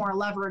much more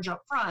leverage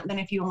up front than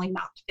if you only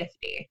knocked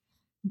 50.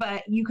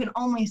 But you can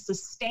only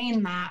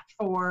sustain that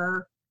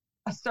for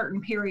a certain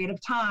period of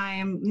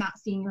time, not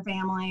seeing your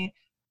family,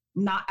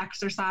 not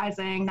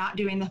exercising, not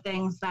doing the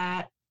things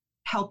that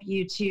help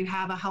you to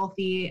have a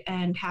healthy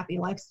and happy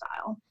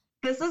lifestyle.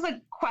 this is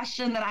a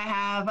question that I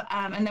have,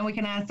 and then we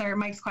can answer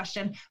Mike's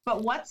question.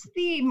 But what's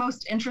the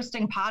most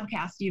interesting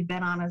podcast you've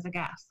been on as a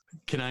guest?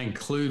 Can I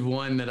include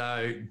one that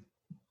I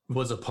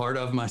was a part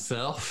of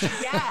myself?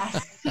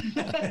 Yes.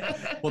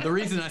 Well, the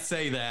reason I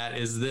say that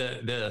is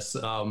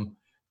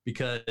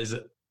because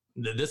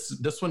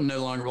this one no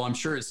longer, well, I'm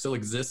sure it still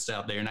exists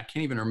out there, and I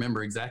can't even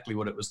remember exactly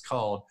what it was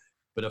called,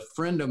 but a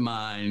friend of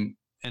mine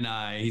and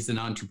he's an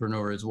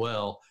entrepreneur as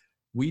well.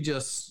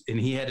 And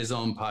he had his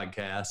own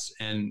podcast,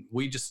 and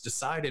we just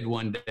decided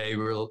one day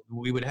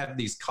we would have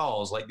these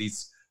calls, like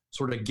these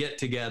sort of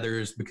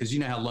get-togethers, because you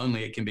know how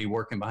lonely it can be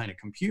working behind a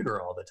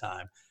computer all the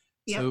time.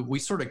 Yep. So we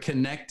sort of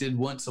connected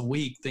once a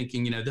week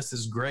thinking, this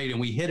is great. And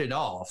we hit it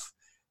off.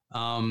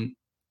 And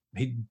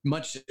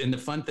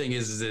the fun thing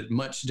is it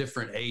much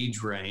different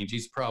age range.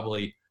 He's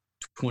probably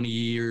 20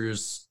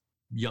 years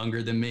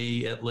younger than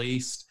me, at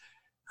least.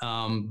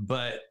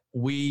 But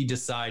we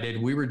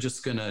decided we were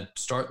just going to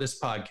start this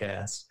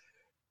podcast.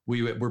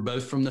 We're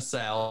both from the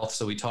South,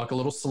 so we talk a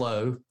little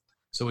slow.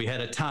 So we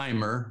had a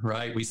timer,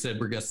 right? We said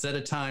we're going to set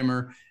a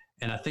timer.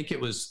 And I think it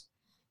was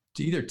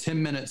either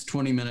 10 minutes,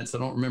 20 minutes. I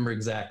don't remember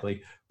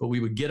exactly, but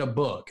we would get a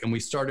book and we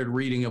started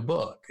reading a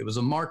book. It was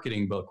a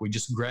marketing book. We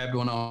just grabbed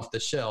one off the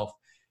shelf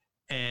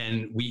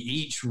and we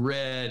each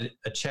read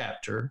a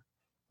chapter,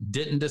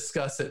 didn't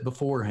discuss it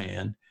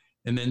beforehand,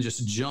 and then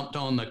just jumped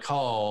on the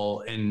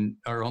call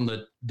or on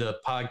the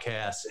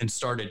podcast and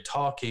started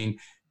talking.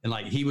 And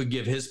like he would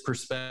give his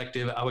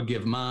perspective, I would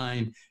give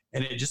mine.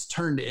 And it just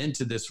turned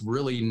into this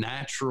really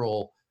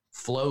natural,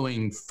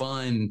 flowing,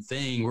 fun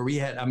thing where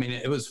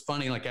it was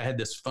funny. Like I had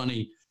this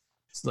funny,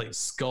 like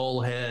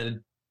skull head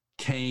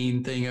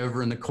cane thing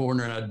over in the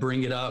corner, and I'd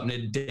bring it up and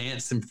it'd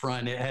dance in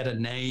front. It had a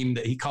name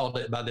that he called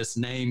it by this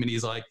name. And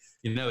he's like,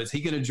 is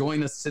he going to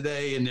join us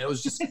today? And it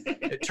was just,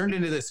 it turned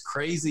into this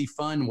crazy,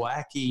 fun,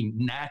 wacky,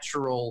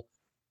 natural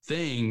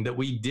thing that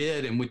we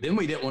did. And then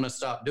we didn't want to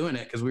stop doing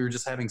it because we were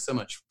just having so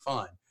much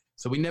fun.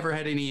 So we never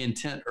had any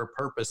intent or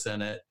purpose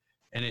in it.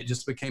 And it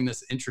just became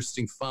this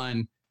interesting,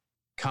 fun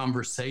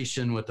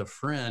conversation with a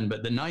friend.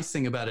 But the nice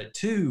thing about it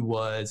too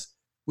was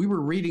we were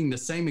reading the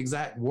same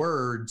exact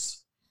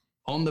words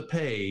on the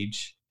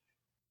page,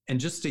 and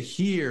just to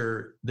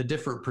hear the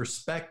different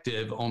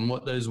perspective on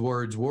what those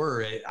words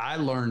were, I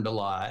learned a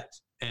lot.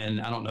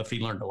 And I don't know if he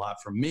learned a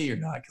lot from me or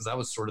not, because I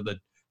was sort of the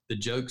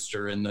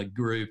jokester in the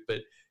group. But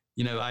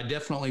I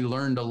definitely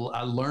learned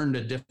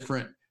a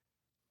different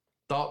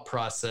thought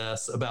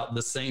process about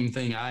the same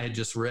thing I had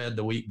just read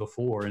the week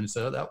before. And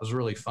so that was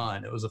really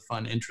fun. It was a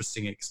fun,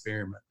 interesting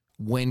experiment.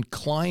 When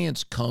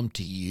clients come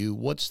to you,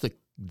 what's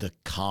the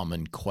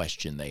common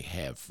question they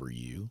have for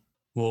you?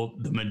 Well,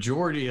 the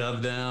majority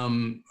of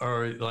them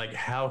are like,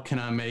 how can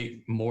I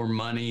make more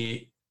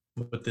money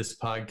with this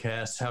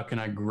podcast? How can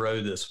I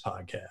grow this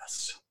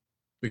podcast?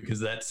 Because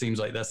that seems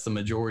like that's the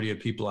majority of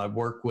people I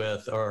work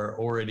with are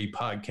already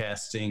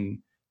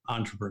podcasting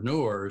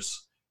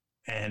entrepreneurs.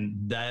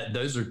 And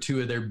those are two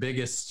of their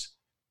biggest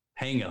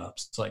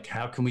hangups. Like,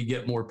 how can we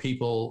get more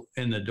people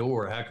in the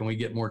door? How can we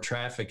get more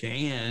traffic?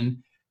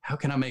 And how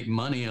can I make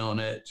money on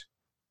it?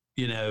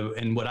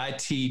 And what I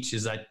teach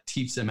is I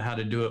teach them how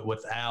to do it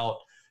without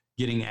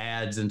getting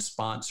ads and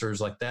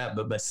sponsors like that,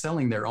 but by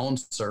selling their own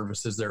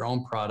services, their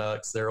own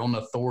products, their own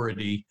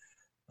authority.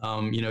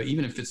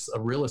 Even if it's a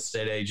real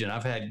estate agent,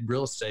 I've had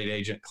real estate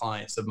agent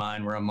clients of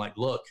mine where I'm like,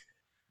 look,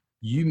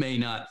 you may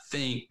not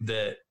think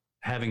that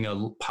having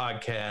a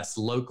podcast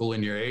local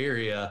in your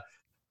area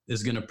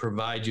is going to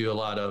provide you a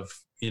lot of,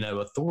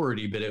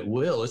 authority, but it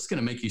will. It's going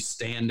to make you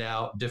stand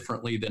out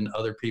differently than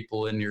other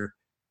people in your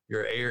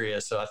area.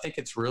 So I think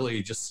it's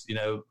really just,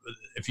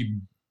 if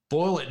you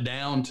boil it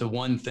down to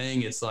one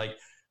thing, it's like,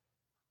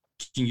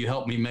 can you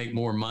help me make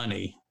more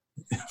money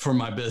for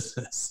my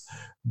business?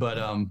 But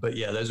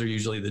yeah, those are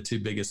usually the two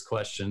biggest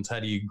questions.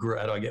 How do you grow?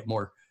 How do I get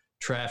more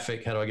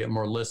traffic? How do I get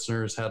more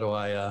listeners? How do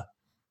I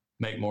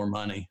make more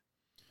money?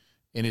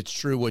 And it's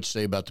true what you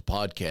say about the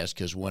podcast,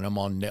 because when I'm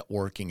on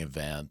networking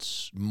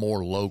events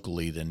more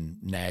locally than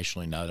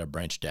nationally, now that I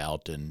branched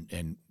out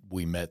and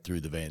we met through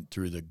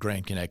the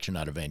Grand Connection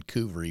out of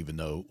Vancouver, even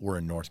though we're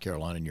in North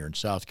Carolina and you're in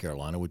South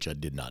Carolina, which I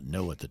did not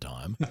know at the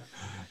time.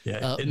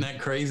 Yeah, isn't that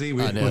crazy?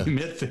 We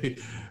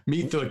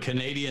meet through a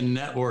Canadian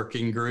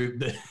networking group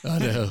that I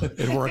know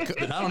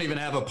that I don't even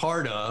have a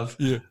part of,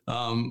 yeah.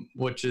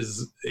 Which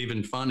is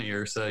even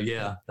funnier. So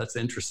yeah, that's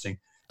interesting.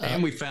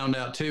 And we found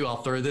out too,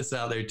 I'll throw this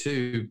out there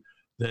too,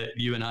 that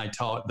you and I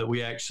talked that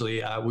we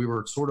actually, we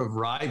were sort of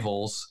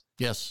rivals.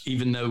 Yes.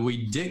 Even though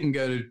we didn't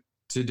go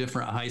to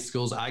different high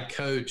schools. I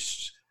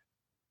coached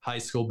high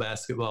school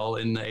basketball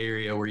in the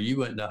area where you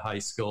went to high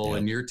school,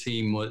 and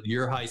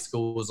your high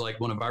school was like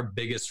one of our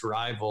biggest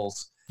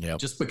rivals,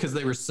 just because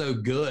they were so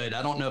good.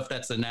 I don't know if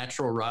that's a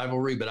natural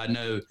rivalry, but I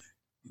know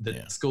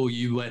the school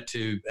you went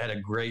to had a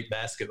great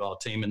basketball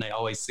team, and they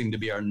always seemed to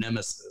be our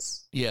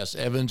nemesis. Yes,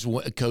 Evans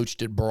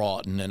coached at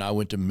Broughton, and I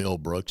went to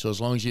Millbrook. So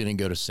as long as you didn't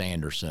go to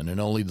Sanderson,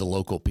 and only the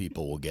local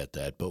people will get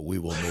that, but we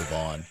will move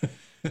on.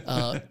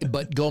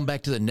 But going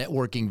back to the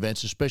networking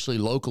events, especially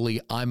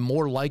locally, I'm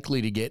more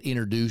likely to get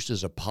introduced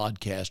as a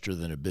podcaster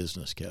than a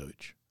business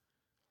coach.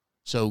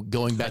 So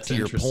going back to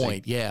your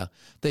point, yeah,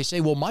 they say,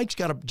 well,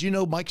 do you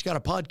know Mike's got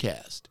a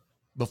podcast?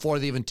 Before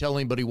they even tell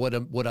anybody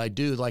what I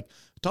do, like,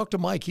 talk to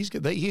Mike.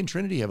 He and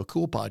Trinity have a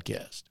cool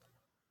podcast.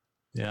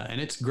 Yeah,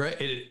 and it's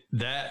great.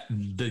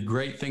 The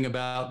great thing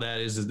about that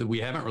is that we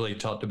haven't really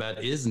talked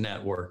about is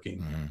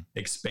networking,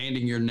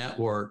 expanding your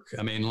network.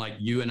 I mean, like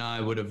you and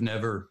I would have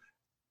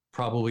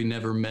probably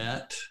never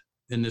met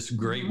in this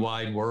great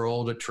wide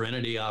world. At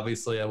Trinity,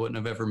 obviously, I wouldn't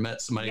have ever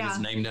met somebody that's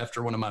named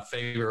after one of my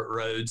favorite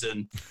roads,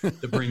 and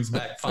that brings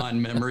back fond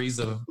memories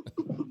of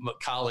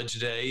college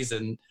days.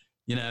 And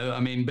I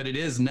mean, but it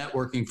is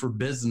networking for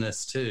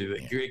business too.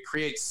 It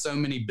creates so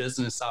many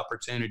business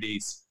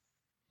opportunities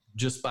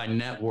just by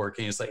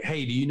networking. It's like,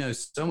 hey, do you know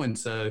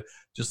so-and-so?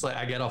 Just like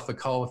I got off the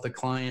call with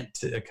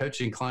a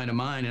coaching client of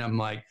mine, and I'm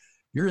like,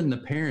 you're in the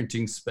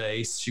parenting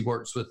space. She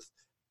works with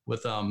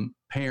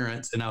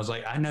parents. And I was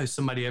like, I know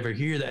somebody over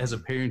here that has a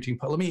parenting,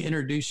 let me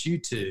introduce you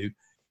to.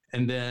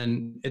 And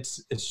then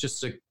it's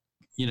just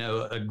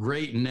a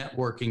great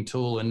networking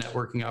tool and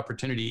networking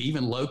opportunity,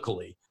 even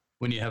locally,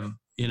 when you have,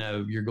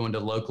 you're going to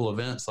local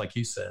events, like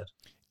you said.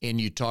 And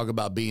you talk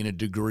about being a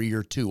degree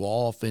or two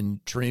off,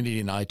 and Trinity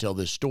and I tell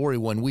this story.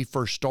 When we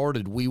first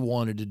started, we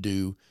wanted to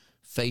do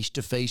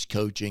face-to-face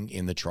coaching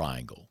in the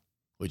Triangle,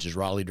 which is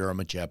Raleigh, Durham,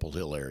 and Chapel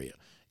Hill area.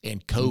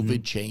 And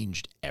COVID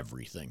changed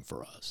everything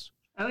for us.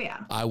 Oh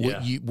yeah.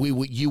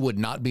 You would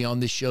not be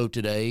on this show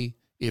today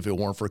if it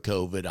weren't for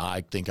COVID.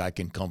 I think I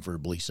can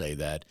comfortably say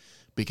that,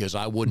 because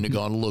I wouldn't have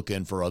gone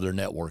looking for other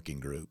networking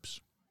groups.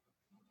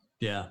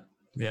 Yeah.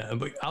 Yeah.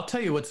 But I'll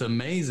tell you what's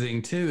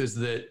amazing too, is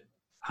that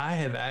I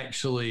have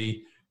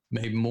actually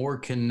made more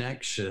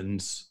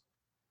connections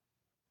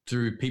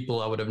through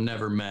people I would have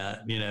never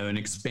met, and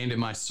expanded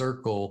my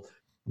circle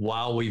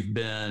while we've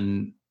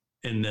been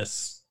in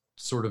this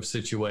sort of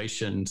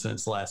situation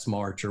since last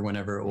March or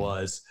whenever it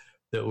was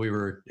that we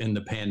were in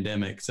the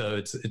pandemic. So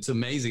it's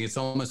amazing. It's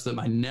almost that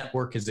my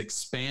network has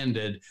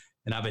expanded,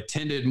 and I've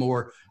attended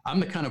more. I'm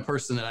the kind of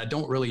person that I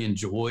don't really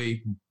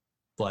enjoy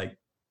like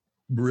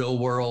real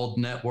world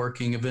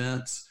networking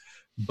events,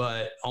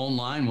 but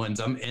online ones.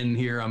 I'm in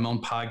here, I'm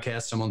on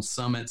podcasts, I'm on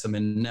summits, I'm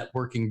in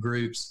networking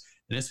groups,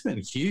 and it's been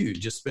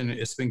huge.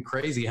 It's been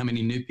crazy how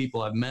many new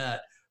people I've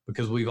met,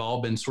 because we've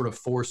all been sort of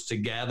forced to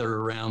gather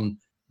around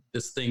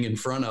this thing in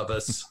front of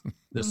us,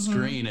 the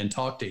screen, and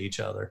talk to each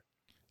other.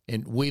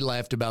 And we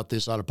laughed about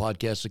this on a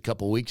podcast a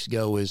couple of weeks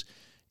ago.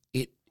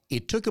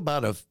 It took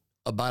about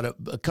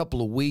a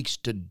couple of weeks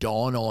to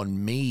dawn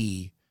on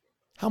me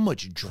how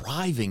much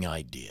driving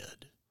I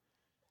did,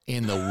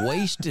 and the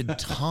wasted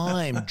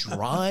time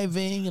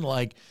driving.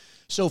 And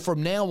so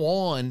from now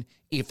on,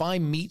 if I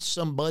meet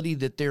somebody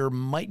that there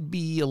might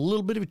be a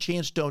little bit of a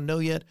chance don't know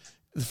yet,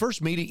 the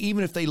first meeting,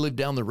 even if they live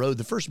down the road,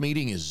 the first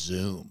meeting is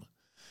Zoom.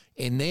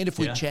 And then if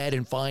we chat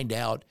and find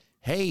out,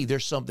 hey,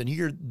 there's something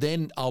here,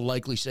 then I'll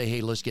likely say, hey,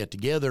 let's get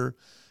together.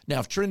 Now,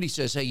 if Trinity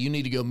says, hey, you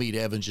need to go meet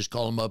Evans, just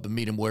call him up and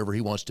meet him wherever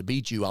he wants to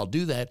meet you, I'll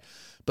do that.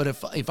 But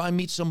if I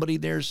meet somebody,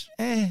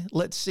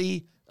 let's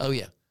see. Oh,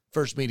 yeah.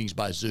 First meeting's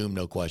by Zoom,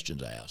 no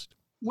questions asked.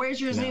 Where's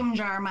your Zoom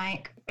jar,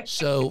 Mike?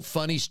 So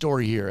funny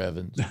story here,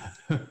 Evans.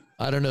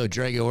 I don't know,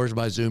 Drago, where's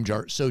my Zoom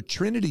jar? So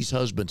Trinity's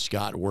husband,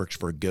 Scott, works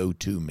for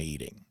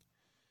GoToMeeting.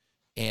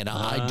 And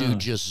I do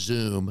just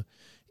Zoom.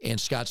 And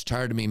Scott's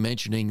tired of me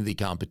mentioning the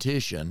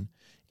competition.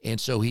 And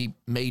so he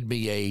made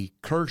me a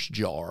curse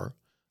jar,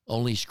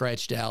 only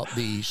scratched out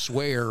the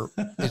swear.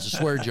 It's a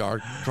swear jar,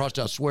 crossed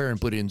out swear and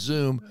put in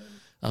Zoom.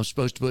 I'm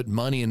supposed to put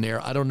money in there.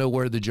 I don't know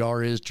where the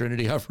jar is,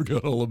 Trinity. I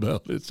forgot all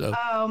about it. So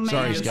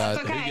sorry, Scott.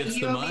 It's okay.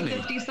 You owe me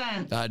 50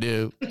 cents. I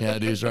do. Yeah, I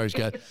do. Sorry,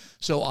 Scott.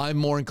 So I'm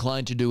more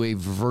inclined to do a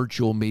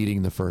virtual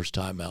meeting the first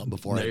time out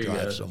before I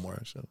drive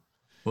somewhere. So,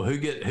 well,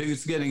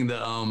 who's getting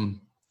the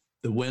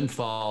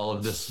windfall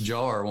of this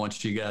jar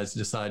once you guys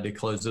decide to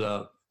close it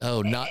up?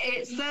 Oh,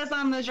 it says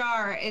on the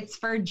jar it's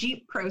for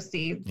Jeep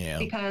proceeds,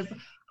 because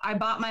I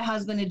bought my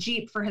husband a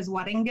Jeep for his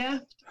wedding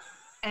gift,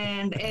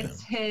 and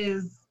it's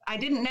his. I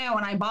didn't know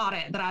when I bought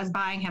it that I was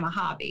buying him a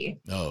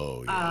hobby.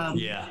 Oh,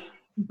 yeah.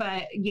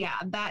 But yeah,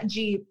 that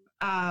Jeep,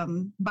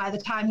 by the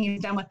time he's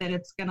done with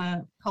it,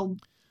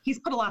 he's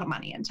put a lot of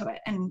money into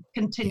it and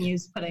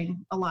continues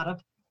putting a lot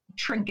of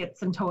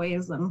trinkets and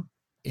toys. And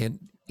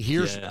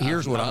here's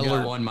what I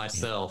learned. Got one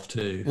myself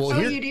too.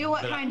 Well, you do?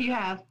 What kind do you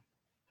have?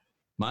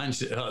 Mine.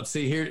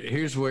 See,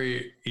 here's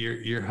where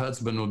your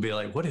husband would be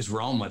like, what is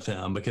wrong with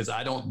him? Because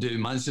I don't do,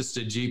 mine's just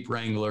a Jeep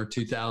Wrangler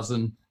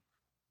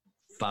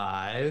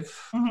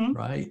 2005,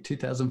 right?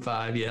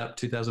 2005. Yep.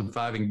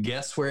 2005. And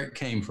guess where it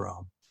came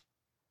from?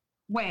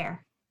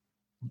 Where?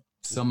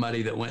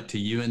 Somebody that went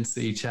to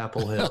UNC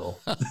Chapel Hill.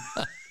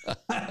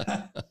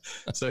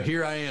 So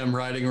here I am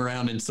riding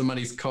around in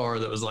somebody's car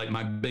that was like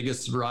my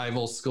biggest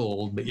rival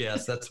school. But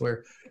yes, that's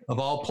where, of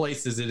all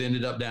places, it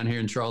ended up down here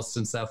in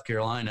Charleston, South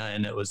Carolina.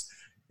 And it was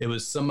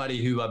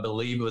somebody who I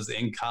believe was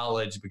in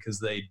college,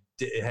 because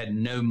it had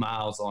no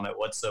miles on it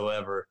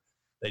whatsoever.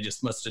 They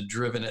just must have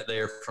driven it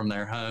there from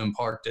their home,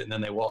 parked it, and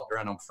then they walked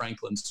around on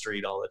Franklin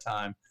Street all the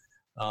time.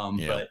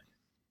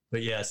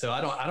 But yeah, so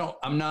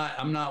I'm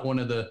not one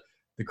of the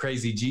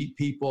crazy Jeep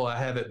people. I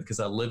have it because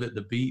I live at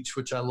the beach,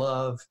 which I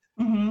love.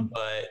 Mm-hmm.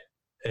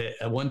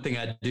 But one thing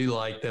I do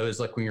like though is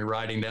like when you're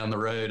riding down the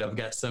road, I've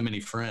got so many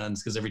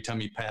friends because every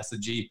time you pass a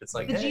Jeep, it's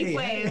like, the hey, Jeep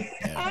wave.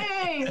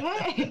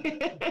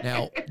 Hey.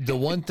 Now, the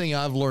one thing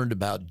I've learned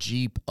about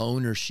Jeep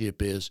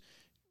ownership is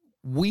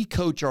we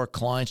coach our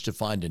clients to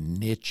find a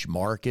niche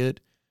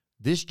market.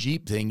 This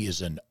Jeep thing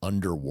is an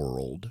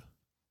underworld.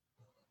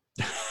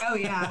 Oh,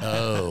 yeah.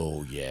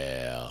 Oh,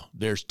 yeah.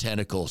 There's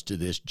tentacles to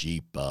this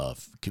Jeep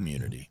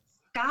community.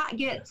 Scott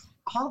gets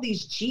all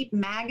these Jeep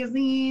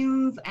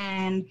magazines,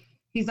 and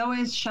he's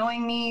always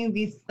showing me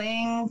these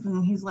things,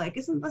 and he's like,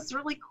 isn't this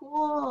really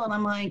cool? And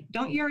I'm like,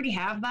 don't you already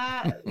have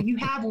that? You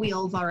have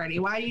wheels already.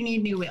 Why do you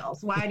need new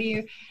wheels? Why do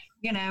you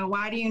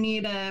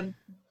need a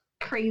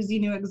crazy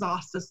new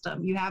exhaust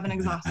system? You have an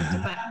exhaust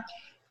system. But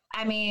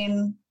I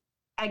mean,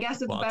 I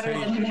guess it's better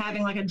than him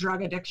having like a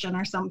drug addiction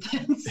or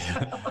something.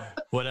 So.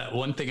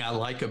 One thing I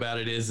like about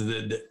it is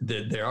that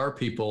there are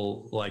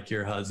people like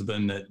your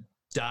husband that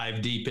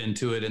dive deep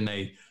into it, and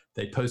they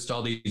post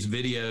all these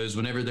videos.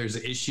 Whenever there's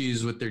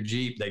issues with their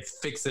Jeep, they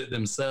fix it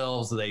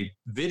themselves. They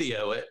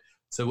video it.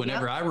 So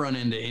whenever I run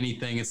into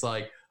anything, it's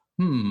like,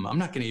 I'm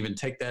not going to even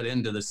take that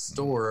into the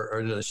store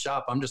or to the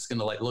shop. I'm just going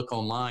to like look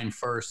online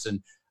first.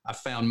 And I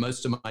found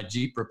most of my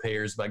Jeep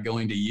repairs by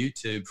going to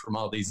YouTube from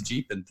all these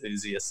Jeep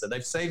enthusiasts. So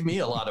they've saved me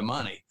a lot of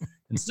money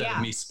instead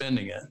of me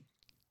spending it.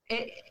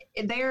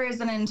 There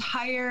is an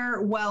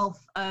entire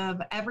wealth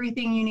of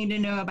everything you need to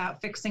know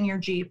about fixing your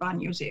Jeep on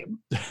YouTube.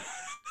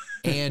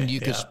 And you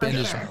could spend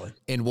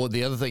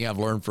the other thing I've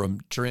learned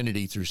from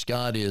Trinity through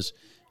Scott is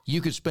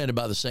you could spend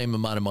about the same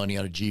amount of money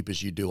on a Jeep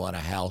as you do on a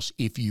house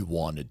if you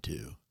wanted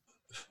to.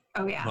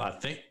 Oh, yeah. Well, I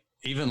think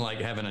even like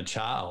having a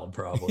child,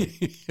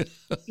 probably.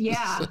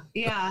 Yeah.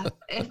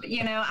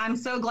 I'm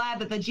so glad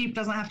that the Jeep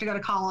doesn't have to go to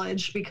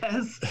college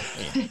because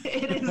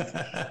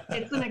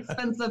it's an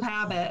expensive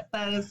habit.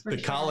 That is for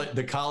sure.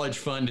 The college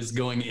fund is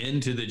going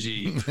into the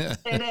Jeep.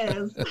 It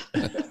is.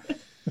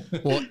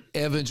 Well,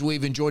 Evans,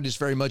 we've enjoyed this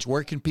very much.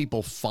 Where can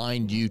people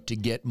find you to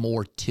get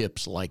more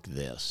tips like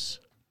this?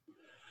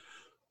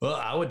 Well,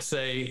 I would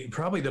say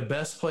probably the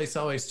best place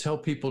I always tell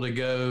people to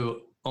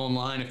go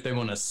online if they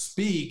want to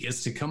speak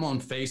is to come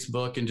on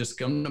Facebook and just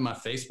come to my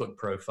Facebook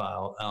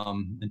profile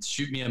and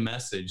shoot me a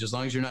message. As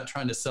long as you're not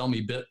trying to sell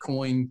me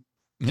Bitcoin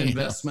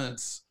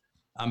investments,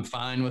 I'm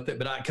fine with it.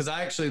 But I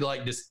actually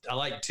like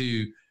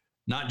to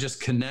not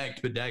just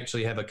connect, but to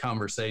actually have a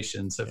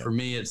conversation. So for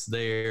me, it's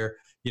there.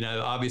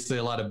 Obviously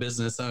a lot of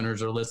business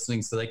owners are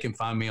listening, so they can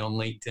find me on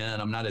LinkedIn.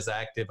 I'm not as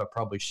active. I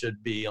probably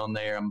should be on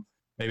there.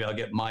 Maybe I'll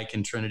get Mike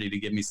and Trinity to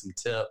give me some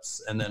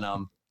tips. And then,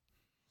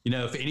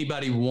 if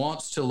anybody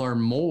wants to learn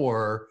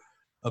more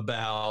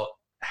about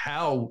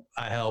how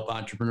I help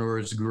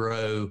entrepreneurs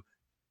grow,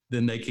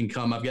 then they can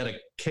come. I've got a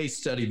case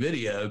study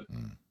video,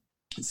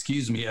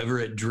 over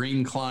at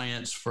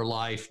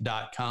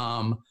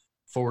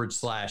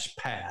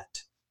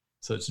dreamclientsforlife.com/Pat.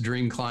 So it's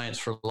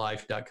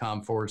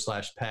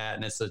dreamclientsforlife.com/Pat.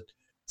 And it's a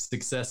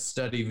success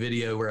study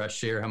video where I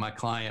share how my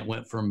client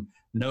went from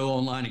no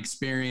online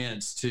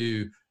experience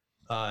to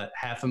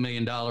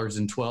 $500,000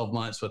 in 12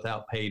 months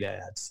without paid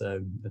ads.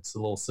 So it's a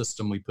little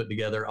system we put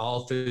together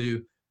all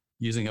through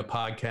using a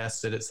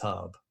podcast at its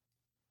hub.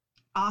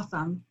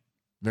 Awesome.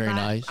 Very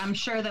nice. I'm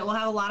sure that we'll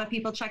have a lot of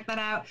people check that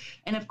out.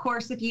 And of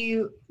course, if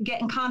you get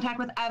in contact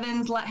with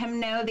Evans, let him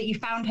know that you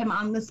found him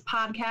on this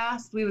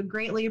podcast. We would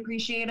greatly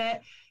appreciate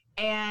it.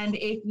 And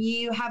if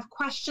you have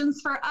questions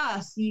for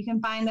us, you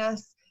can find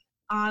us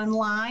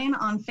online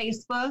on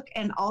Facebook.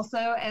 And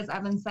also, as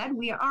Evan said,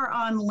 we are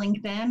on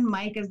LinkedIn.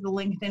 Mike is the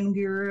LinkedIn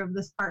guru of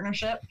this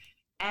partnership.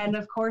 And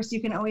of course,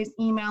 you can always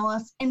email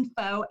us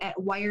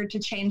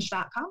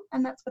info@wiredtochange.com.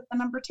 And that's with the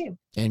number 2.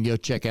 And go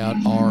check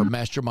out our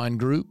mastermind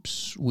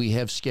groups we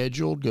have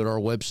scheduled. Go to our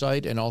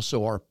website, and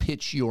also our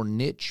Pitch Your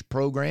Niche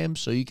program,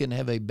 so you can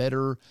have a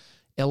better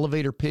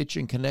elevator pitch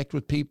and connect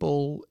with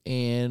people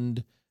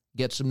and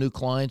get some new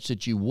clients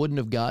that you wouldn't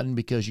have gotten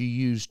because you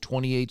used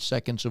 28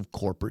 seconds of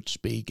corporate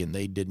speak and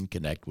they didn't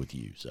connect with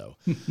you. So,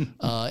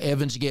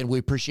 Evans, again, we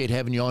appreciate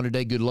having you on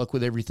today. Good luck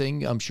with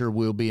everything. I'm sure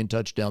we'll be in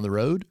touch down the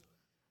road.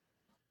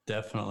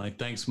 Definitely.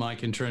 Thanks,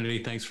 Mike and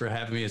Trinity. Thanks for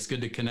having me. It's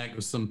good to connect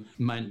with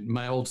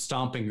my old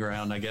stomping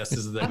ground, I guess,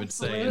 as they would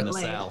say in the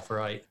South,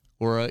 right?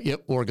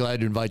 We're glad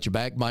to invite you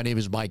back. My name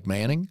is Mike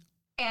Manning.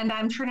 And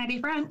I'm Trinity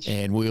French.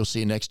 And we'll see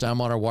you next time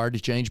on our Wired to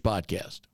Change podcast.